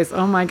 Taurus boys.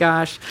 Oh my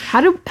gosh.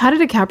 How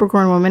did a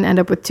Capricorn woman end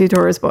up with 2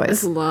 Taurus boys?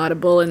 There's a lot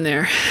of bull in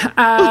there.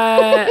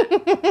 Good.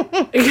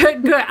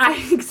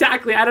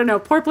 Exactly. I don't know.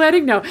 Poor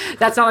planning? No,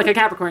 that's not like a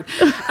Capricorn.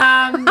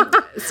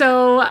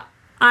 So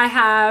I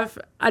have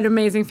an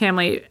amazing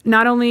family.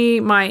 Not only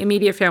my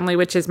immediate family,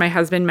 which is my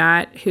husband,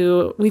 Matt,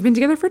 who we've been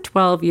together for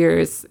 12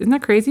 years. Isn't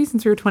that crazy?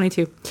 Since we were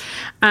 22.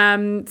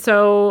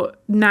 So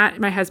Matt,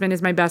 my husband,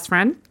 is my best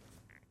friend.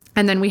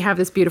 And then we have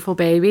this beautiful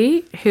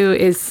baby who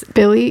is...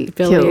 Billy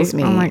kills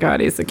me. Oh my God,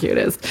 he's the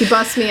cutest. He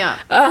busts me up.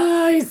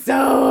 Oh, he's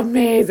so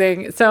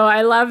amazing. So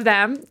I love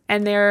them.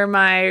 And they're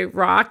my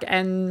rock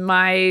and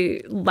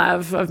my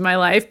love of my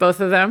life,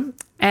 both of them.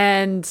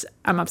 And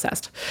I'm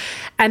obsessed.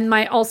 And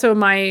my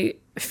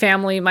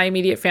family, my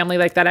immediate family,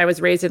 like that I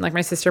was raised in, like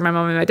my sister, my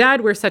mom, and my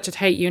dad, we're such a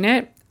tight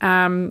unit.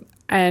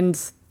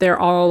 and they're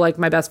all like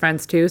my best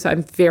friends too. So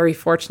I'm very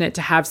fortunate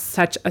to have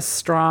such a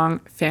strong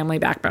family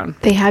backbone.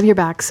 They have your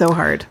back so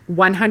hard.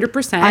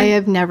 100%. I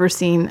have never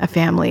seen a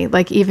family,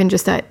 like even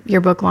just at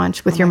your book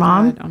launch with your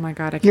mom. Oh my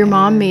God. Your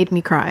mom made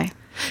me cry.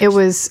 It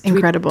was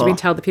incredible. Do we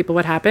tell the people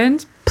what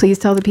happened? Please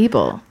tell the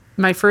people.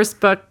 My first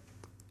book.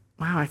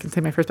 Wow, I can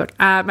say my first book.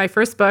 My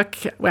first book,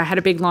 I had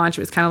a big launch.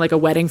 It was kind of like a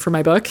wedding for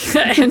my book.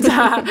 And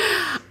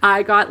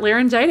I got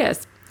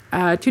laryngitis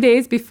 2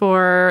 days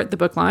before the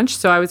book launch.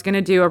 So I was going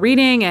to do a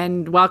reading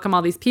and welcome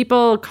all these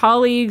people,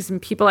 colleagues and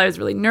people. I was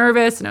really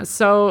nervous and I was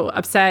so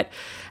upset.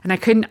 And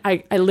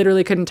I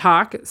literally couldn't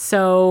talk.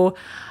 So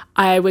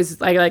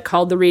I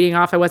called the reading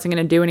off. I wasn't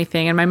going to do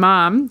anything. And my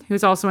mom,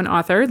 who's also an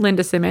author,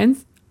 Linda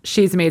Simmons,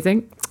 she's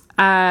amazing.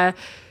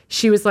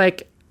 She was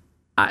like,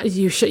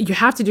 you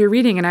have to do a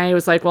reading. And I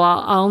was like, well,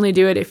 I'll only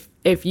do it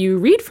if you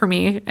read for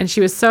me. And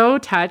she was so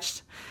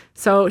touched.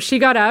 So she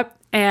got up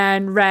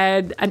and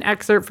read an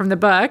excerpt from the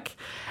book.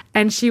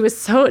 And she was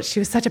such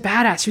a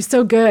badass. She was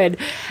so good.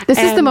 This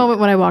is the moment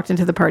when I walked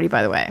into the party,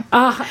 by the way.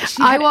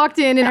 I walked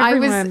in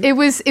and it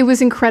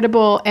was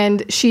incredible.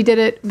 And she did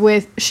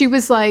it she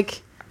was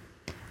like,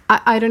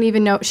 I don't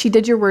even know. She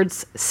did your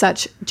words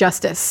such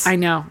justice. I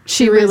know.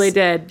 She really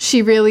did.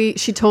 She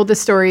told the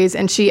stories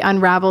and she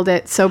unraveled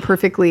it so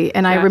perfectly.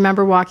 And I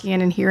remember walking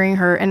in and hearing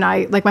her and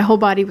my whole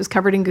body was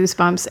covered in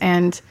goosebumps.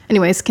 And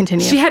anyways,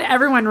 continue. She had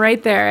everyone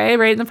right there,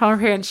 right in the palm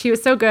of her hand. She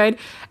was so good.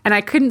 And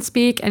I couldn't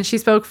speak and she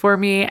spoke for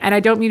me. And I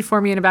don't mean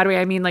for me in a bad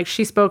way. I mean, like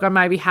she spoke on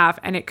my behalf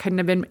and it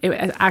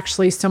was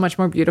actually so much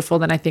more beautiful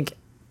than I think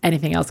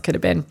anything else could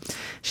have been.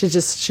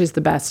 She's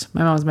the best.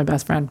 My mom's my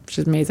best friend.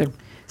 She's amazing.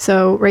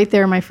 So right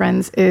there, my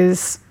friends,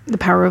 is the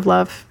power of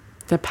love.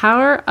 The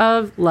power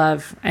of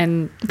love.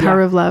 And the power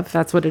of love.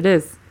 That's what it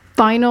is.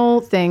 Final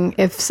thing,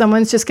 if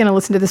someone's just going to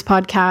listen to this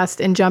podcast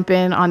and jump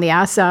in on the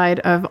ass side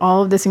of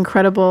all of this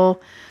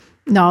incredible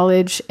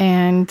knowledge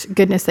and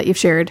goodness that you've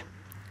shared,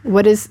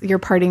 what is your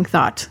parting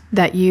thought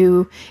that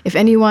if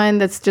anyone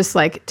that's just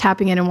like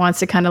tapping in and wants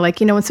to kind of like,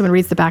 when someone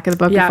reads the back of the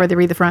book before they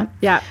read the front?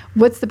 Yeah.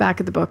 What's the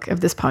back of the book of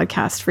this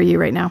podcast for you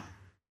right now?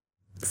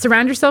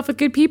 Surround yourself with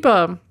good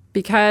people.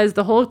 Because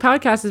the whole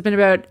podcast has been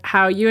about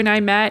how you and I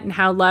met and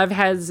how love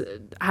has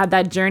had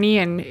that journey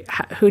and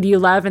who do you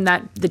love, and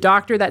that the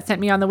doctor that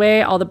sent me on the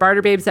way, all the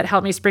barter babes that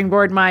helped me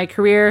springboard my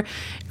career,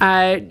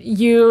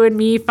 you and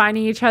me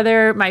finding each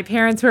other, my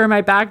parents who are my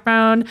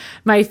backbone,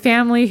 my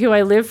family who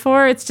I live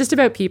for. It's just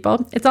about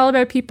people. It's all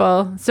about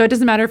people. So it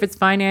doesn't matter if it's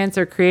finance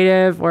or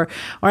creative or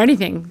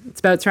anything. It's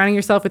about surrounding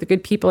yourself with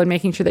good people and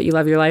making sure that you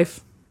love your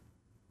life.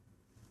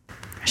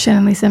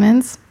 Shannon Lee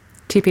Simmons.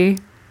 TP.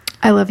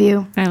 I love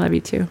you. I love you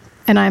too.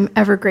 And I'm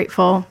ever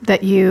grateful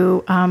that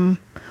you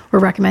were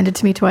recommended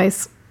to me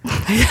twice.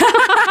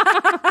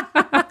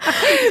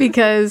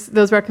 Because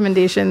those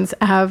recommendations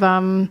have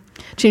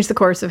changed the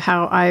course of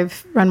how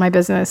I've run my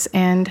business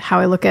and how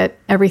I look at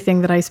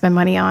everything that I spend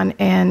money on.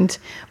 And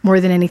more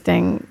than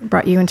anything,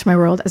 brought you into my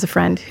world as a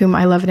friend whom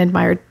I love and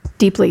admire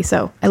deeply.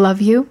 So I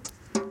love you.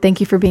 Thank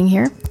you for being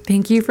here.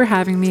 Thank you for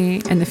having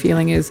me. And the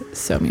feeling is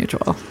so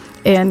mutual.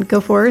 And go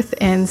forth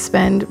and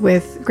spend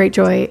with great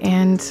joy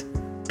and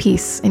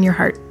peace in your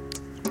heart.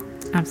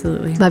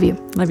 Absolutely. Love you.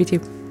 Love you too.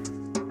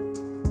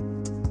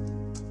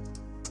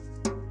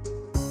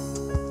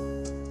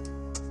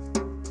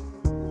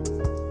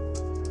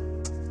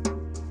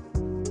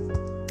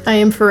 I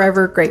am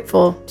forever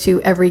grateful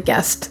to every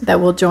guest that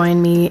will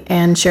join me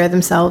and share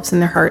themselves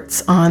and their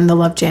hearts on the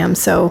Love Jam.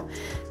 So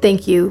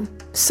thank you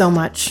so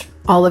much,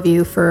 all of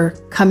you, for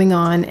coming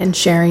on and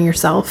sharing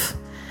yourself.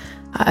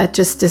 It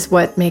just is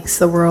what makes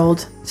the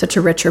world such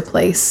a richer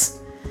place.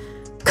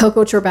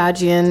 Coco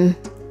Chorbajian,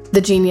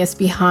 the genius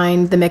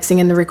behind the mixing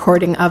and the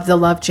recording of the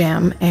Love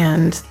Jam,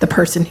 and the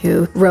person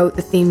who wrote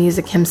the theme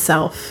music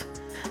himself.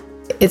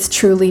 It's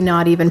truly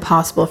not even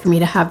possible for me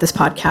to have this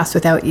podcast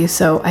without you.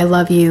 So I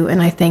love you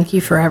and I thank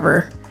you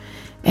forever.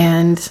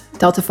 And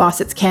Delta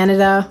Faucets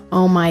Canada,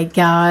 oh my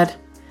God.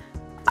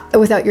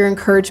 Without your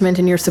encouragement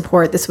and your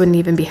support, this wouldn't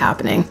even be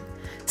happening.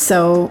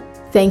 So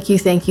thank you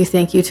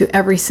to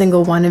every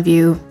single one of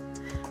you.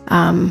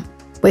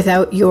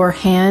 Without your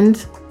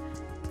hand,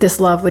 this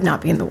love would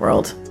not be in the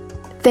world.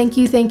 Thank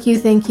you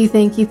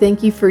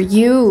for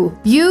you,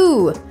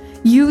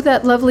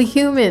 that lovely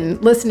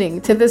human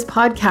listening to this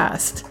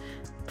podcast.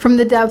 From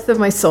the depth of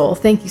my soul,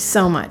 thank you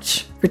so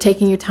much for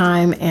taking your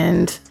time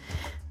and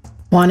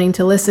wanting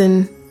to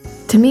listen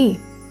to me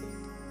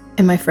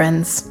and my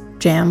friends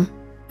jam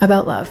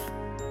about love.